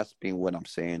grasping what I'm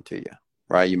saying to you,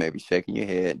 right? You may be shaking your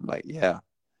head and like, yeah,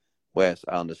 Wes,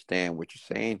 I understand what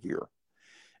you're saying here.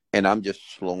 And I'm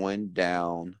just slowing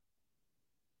down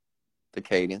the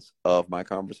cadence of my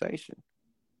conversation,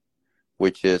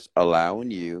 which is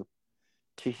allowing you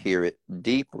to hear it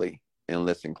deeply and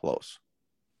listen close.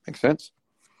 Make sense?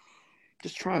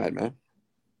 Just try it, man.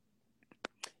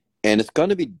 And it's going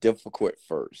to be difficult at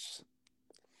first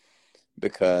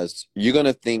because you're going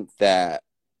to think that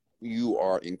you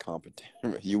are incompetent.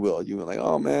 You will like,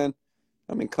 oh man,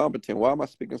 I'm incompetent. Why am I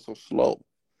speaking so slow?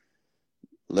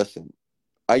 Listen,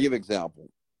 I give an example.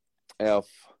 If,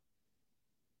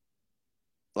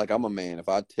 like, I'm a man, if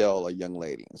I tell a young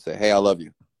lady and say, hey, I love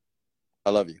you. I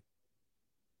love you.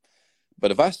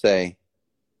 But if I say,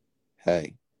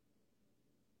 hey,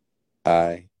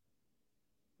 I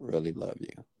really love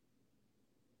you.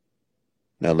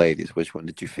 Now, ladies, which one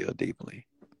did you feel deeply?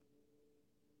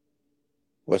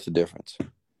 What's the difference?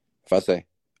 If I say,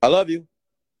 I love you,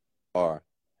 or,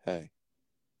 hey,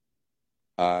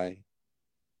 I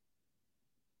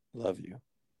love you.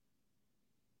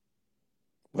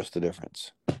 What's the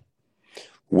difference?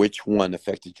 Which one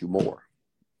affected you more?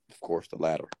 Of course, the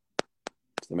latter.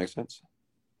 Does that make sense?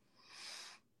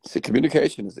 See,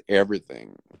 communication is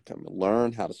everything.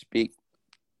 Learn how to speak.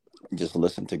 Just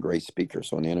listen to great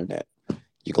speakers on the internet.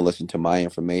 You can listen to my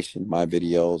information, my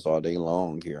videos all day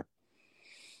long here,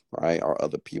 right? Or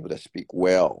other people that speak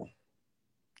well.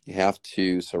 You have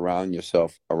to surround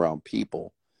yourself around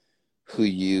people who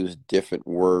use different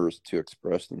words to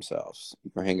express themselves.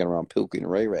 You're hanging around Pookie and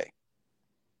Ray Ray,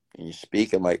 and you're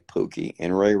speaking like Pookie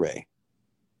and Ray Ray.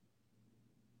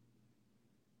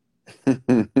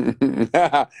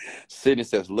 Sydney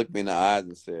says, look me in the eyes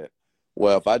and said,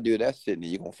 well, if I do that, Sydney,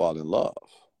 you're going to fall in love,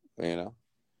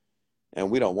 And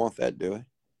we don't want that, do we?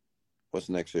 What's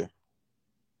next year?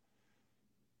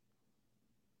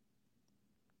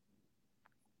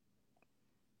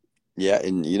 Yeah,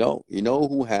 and you know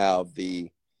who have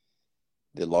the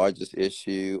largest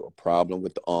issue or problem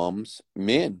with the ums?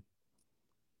 Men.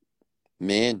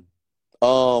 Men.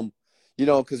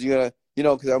 Because you're gonna,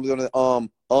 because I was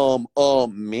gonna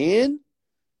men.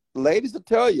 Ladies, will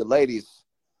tell you, ladies,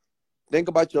 think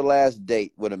about your last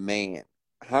date with a man.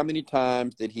 How many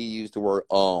times did he use the word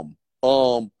yeah,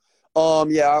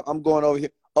 I'm going over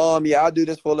here. Yeah, I'll do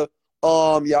this for a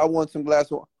yeah, I want some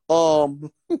glass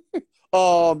of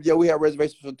yeah, we have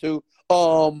reservations for two.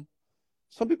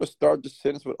 Some people start the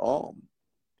sentence with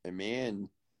and men,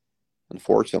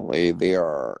 unfortunately, they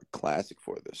are classic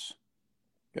for this.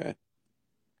 Okay,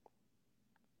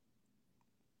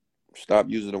 stop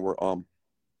using the word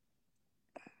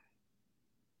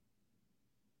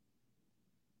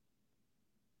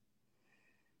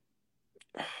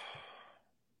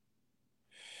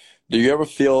Do you ever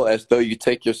feel as though you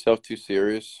take yourself too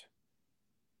serious?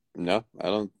 No, I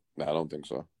don't. I don't think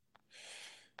so.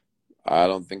 I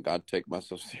don't think I take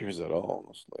myself serious at all.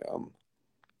 Honestly,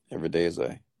 every day is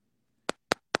a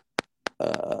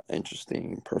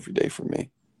interesting, perfect day for me.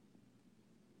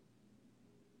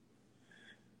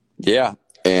 Yeah,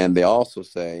 and they also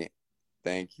say,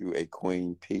 "Thank you, a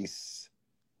queen, peace,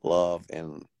 love,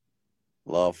 and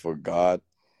love for God."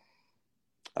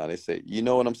 They say, "You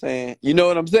know what I'm saying? You know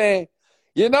what I'm saying?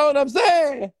 You know what I'm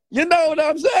saying? You know what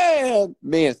I'm saying?"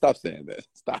 Man, stop saying that.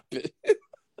 Stop it.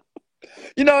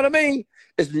 You know what I mean?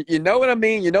 You know what I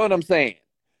mean? You know what I'm saying?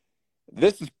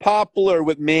 This is popular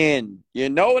with men. You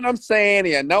know what I'm saying?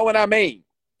 You know what I mean?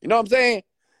 You know what I'm saying?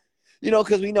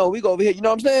 Because we know we go over here. You know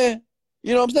what I'm saying?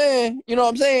 You know what I'm saying? You know what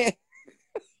I'm saying?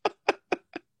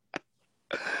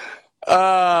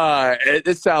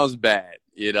 It sounds bad.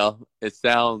 It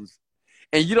sounds,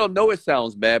 and you don't know it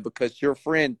sounds bad because your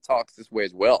friend talks this way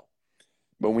as well.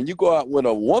 But when you go out with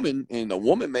a woman, and a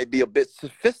woman may be a bit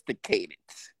sophisticated.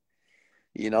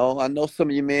 I know some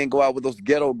of you men go out with those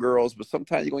ghetto girls, but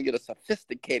sometimes you're going to get a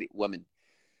sophisticated woman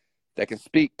that can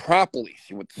speak properly.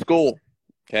 She went to school,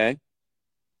 okay?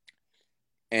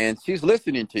 And she's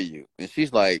listening to you. And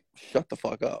she's like, shut the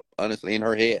fuck up, honestly, in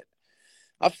her head.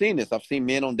 I've seen this. I've seen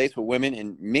men on dates with women,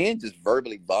 and men just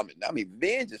verbally vomit. I mean,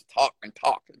 men just talk and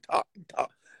talk and talk and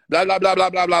talk. Blah, blah, blah, blah,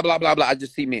 blah, blah, blah, blah, blah. I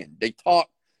just see men. They talk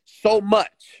so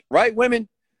much, right, women?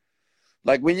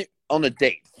 Like when you on a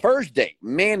date, first date,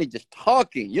 man, they just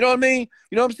talking. You know what I mean?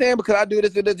 You know what I'm saying? Because I do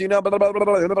this and this, you know, blah, blah, blah,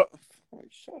 blah, blah.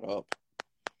 Like, shut up.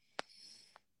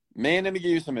 Man, let me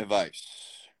give you some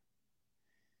advice.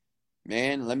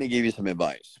 Man, let me give you some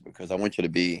advice because I want you to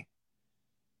be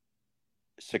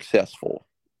successful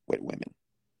with women.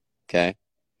 Okay?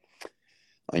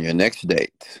 On your next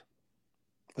date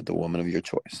with the woman of your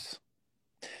choice,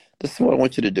 this is what I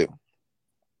want you to do.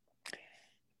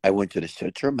 I want you to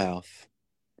shut your mouth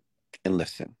and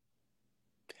listen.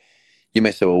 You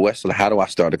may say, well, Wesley, how do I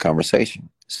start a conversation?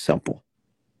 Simple.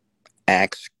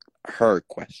 Ask her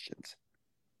questions.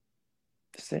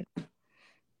 That's it.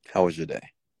 How was your day?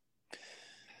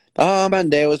 Oh, my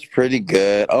day was pretty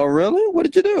good. Oh, really? What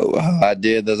did you do? Oh, I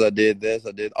did this, I did this,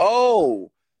 I did.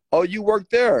 Oh, you worked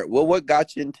there. Well, what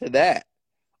got you into that?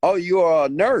 Oh, you are a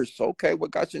nurse. Okay, what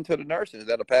got you into the nursing? Is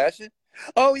that a passion?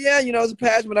 Oh, yeah, you know, it's a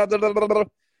passion. Blah, blah, blah, blah, blah.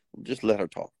 Just let her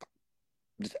talk.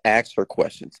 Just ask her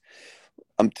questions.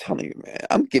 I'm telling you, man,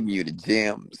 I'm giving you the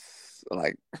gems.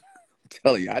 Like, I'm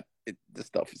telling you, this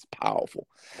stuff is powerful.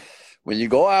 When you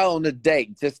go out on a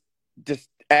date, just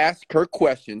ask her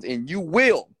questions, and you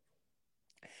will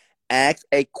ask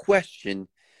a question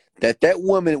that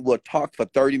woman will talk for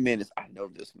 30 minutes. I know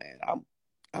this, man.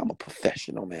 I'm a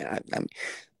professional, man.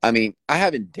 I mean, I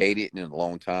haven't dated in a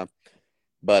long time,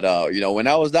 but you know, when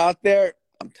I was out there,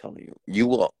 I'm telling you,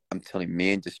 I'm telling you,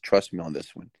 man, just trust me on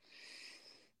this one.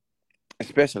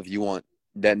 Especially if you want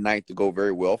that night to go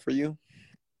very well for you.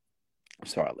 I'm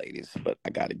sorry, ladies, but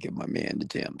I got to give my man the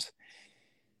gems.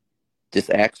 Just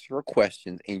ask her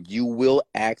questions, and you will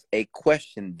ask a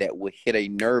question that will hit a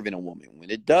nerve in a woman.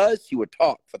 When it does, she will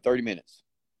talk for 30 minutes.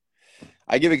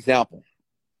 I give example.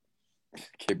 I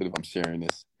can't believe I'm sharing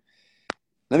this.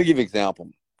 Let me give you an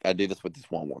example. I did this with this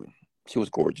one woman. She was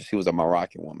gorgeous. She was a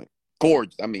Moroccan woman.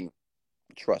 Gorgeous. I mean,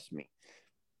 trust me.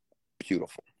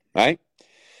 Beautiful. Right?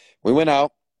 We went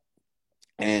out,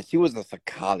 and she was a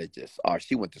psychologist, or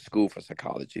she went to school for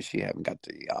psychology. She haven't got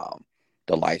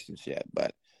the license yet,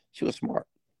 but she was smart.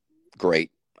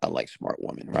 Great. I like smart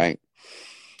women, right?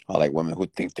 I like women who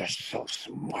think they're so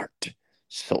smart,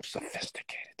 so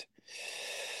sophisticated.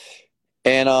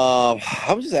 And I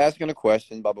was just asking her a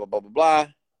question, blah, blah, blah, blah, blah.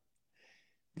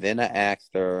 Then I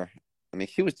asked her, I mean,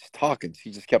 she was just talking.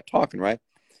 She just kept talking, right?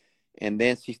 And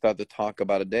then she started to talk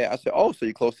about her dad. I said, oh, so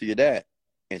you're close to your dad?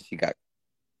 And she got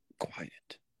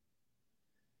quiet.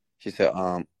 She said,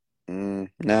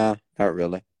 nah, not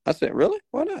really. I said, really?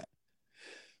 Why not?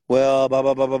 Well, blah,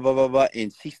 blah, blah, blah, blah, blah, blah.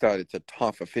 And she started to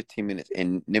talk for 15 minutes.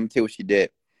 And let me tell you what she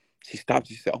did. She stopped.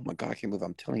 She said, oh, my God, I can't believe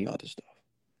I'm telling you all this stuff.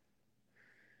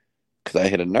 Because I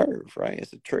hit a nerve, right?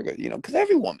 It's a trigger, you know, because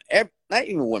every woman, not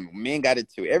even women, men got it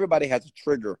too. Everybody has a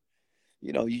trigger.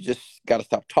 You know, you just got to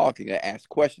stop talking and ask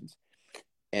questions.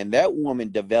 And that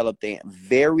woman developed a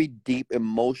very deep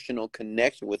emotional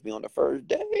connection with me on the first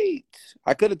date.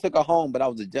 I could have took her home, but I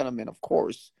was a gentleman, of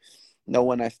course. No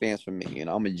one that stands for me. You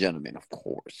know, I'm a gentleman, of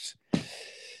course.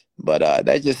 But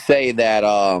they just say that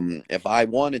if I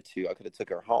wanted to, I could have took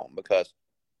her home because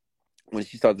when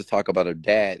she started to talk about her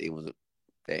dad, it was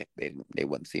they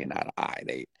wasn't seeing eye to eye.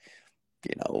 They,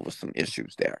 you know, there was some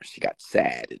issues there. She got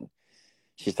sad and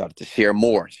she started to share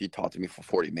more. She talked to me for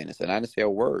 40 minutes and I didn't say a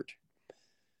word.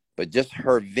 But just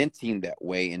her venting that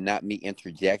way and not me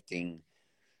interjecting,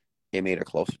 it made her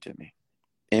closer to me.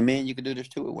 And man, you can do this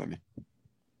too with women.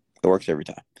 It works every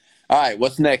time. All right,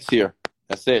 what's next here?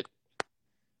 That's it.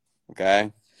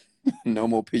 Okay? No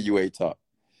more PUA talk.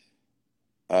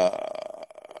 All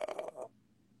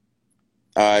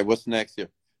right, what's next here?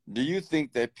 Do you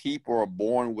think that people are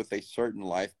born with a certain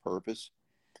life purpose?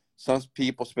 Some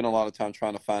people spend a lot of time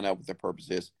trying to find out what their purpose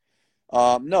is.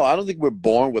 No, I don't think we're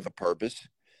born with a purpose.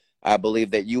 I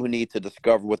believe that you need to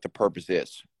discover what the purpose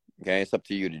is. Okay, it's up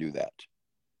to you to do that.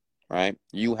 Right?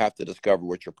 You have to discover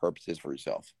what your purpose is for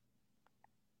yourself.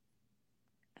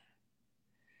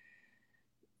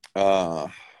 Let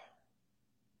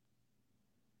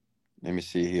me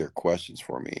see here. Questions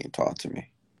for me. Talk to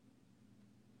me.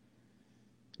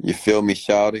 You feel me,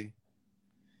 Shouty?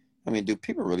 I mean, do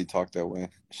people really talk that way?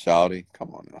 Shouty?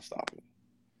 Come on now, stop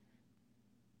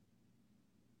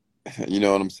it. You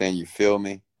know what I'm saying? You feel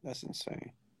me? That's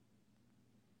insane.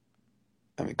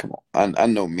 I mean, come on. I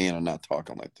know men are not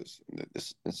talking like this.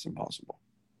 It's impossible.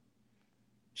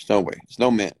 There's no way.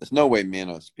 There's no way men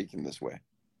are speaking this way.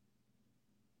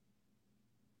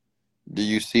 Do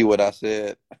you see what I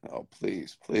said? Oh,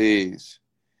 please, please,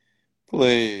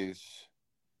 please.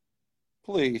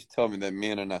 Please tell me that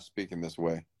men are not speaking this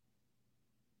way.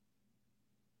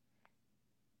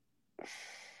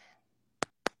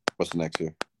 What's next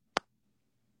here?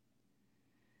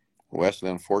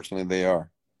 Wesley, unfortunately, they are.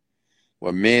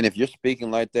 Well, men, if you're speaking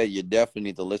like that, you definitely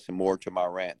need to listen more to my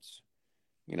rants.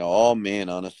 All men,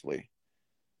 honestly.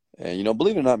 And,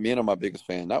 believe it or not, men are my biggest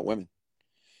fan, not women.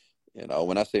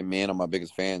 When I say men are my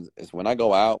biggest fans, it's when I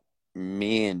go out,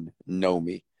 men know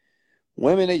me.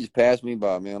 Women, they just pass me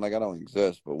by, man, like I don't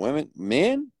exist. But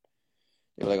men,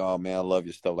 they're like, oh, man, I love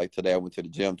your stuff. Like today, I went to the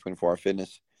gym, 24-hour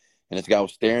fitness, and this guy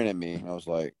was staring at me. And I was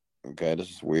like, okay, this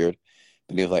is weird.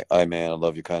 But he was like, hey, man, I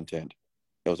love your content.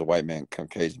 It was a white man,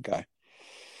 Caucasian guy.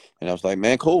 And I was like,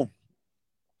 man, cool.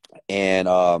 And,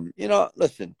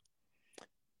 listen,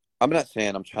 I'm not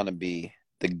saying I'm trying to be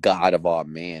the god of all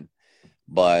men,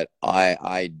 but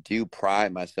I do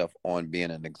pride myself on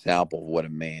being an example of what a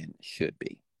man should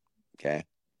be. Okay.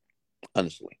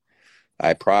 Honestly,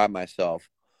 I pride myself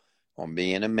on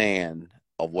being a man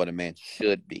of what a man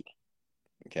should be.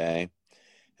 Okay.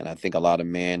 And I think a lot of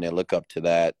men, they look up to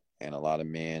that. And a lot of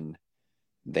men,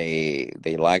 they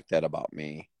like that about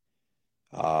me.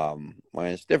 Well,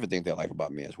 it's different things they like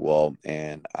about me as well.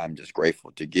 And I'm just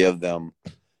grateful to give them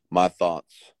my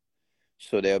thoughts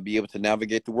so they'll be able to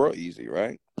navigate the world easy,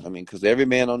 right? I mean, because every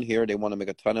man on here, they want to make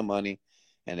a ton of money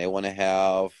and they want to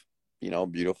have,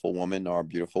 beautiful women or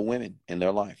beautiful women in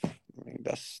their life. I mean,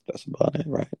 that's about it,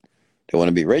 right? They want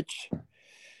to be rich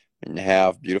and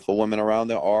have beautiful women around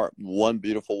them or one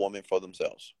beautiful woman for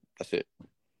themselves. That's it.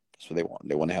 That's what they want.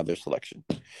 They want to have their selection.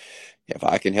 If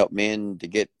I can help men to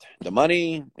get the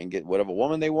money and get whatever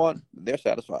woman they want, they're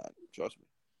satisfied. Trust me.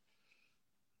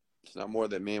 It's not more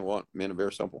than men want. Men are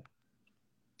very simple.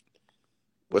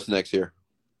 What's next here?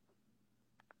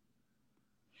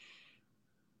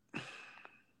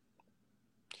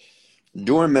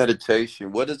 During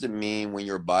meditation, what does it mean when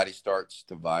your body starts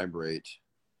to vibrate?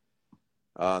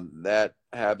 That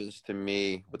happens to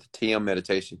me with the TM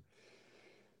meditation.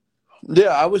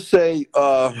 Yeah, I would say,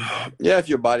 if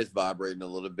your body's vibrating a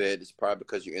little bit, it's probably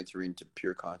because you're entering into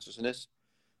pure consciousness.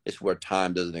 It's where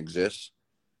time doesn't exist.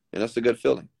 And that's a good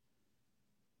feeling.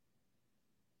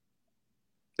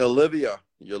 Olivia,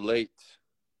 you're late.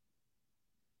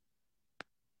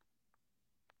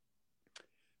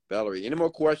 Valerie, any more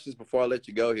questions before I let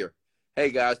you go here? Hey,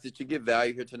 guys, did you get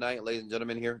value here tonight, ladies and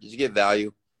gentlemen here? Did you get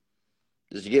value?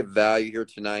 Did you get value here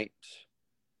tonight?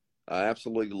 I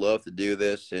absolutely love to do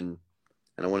this, and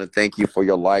I want to thank you for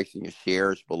your likes and your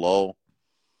shares below.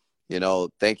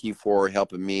 Thank you for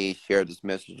helping me share this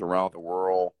message around the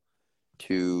world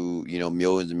to,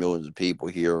 millions and millions of people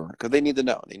here because they need to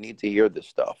know. They need to hear this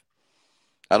stuff.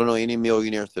 I don't know any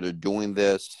millionaires that are doing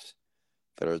this,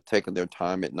 that are taking their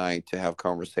time at night to have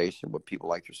conversation with people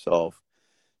like yourself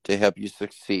to help you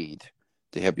succeed,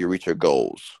 to help you reach your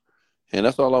goals. And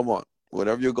that's all I want.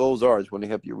 Whatever your goals are, I just want to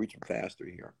help you reach them faster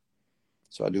here.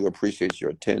 So I do appreciate your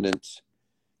attendance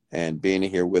and being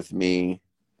here with me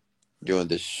during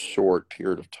this short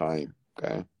period of time.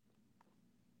 Okay.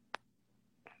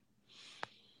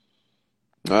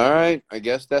 All right. I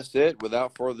guess that's it.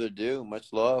 Without further ado,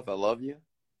 much love. I love you.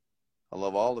 I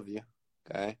love all of you.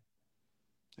 Okay.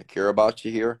 I care about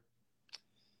you here.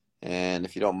 And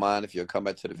if you don't mind, if you'll come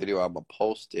back to the video, I'm going to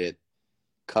post it.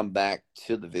 Come back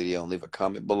to the video and leave a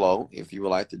comment below if you would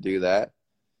like to do that.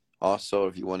 Also,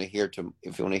 if you want to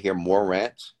hear more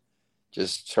rants,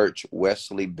 just search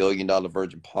Wesley $1 Billion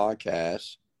Virgin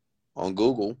Podcast on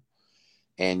Google,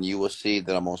 and you will see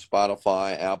that I'm on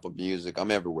Spotify, Apple Music.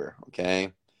 I'm everywhere,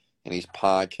 okay? And these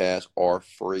podcasts are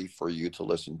free for you to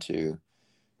listen to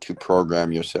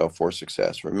program yourself for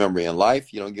success. Remember, in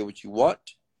life, you don't get what you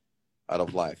want out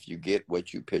of life. You get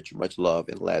what you picture. Much love,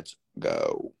 and let's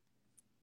go.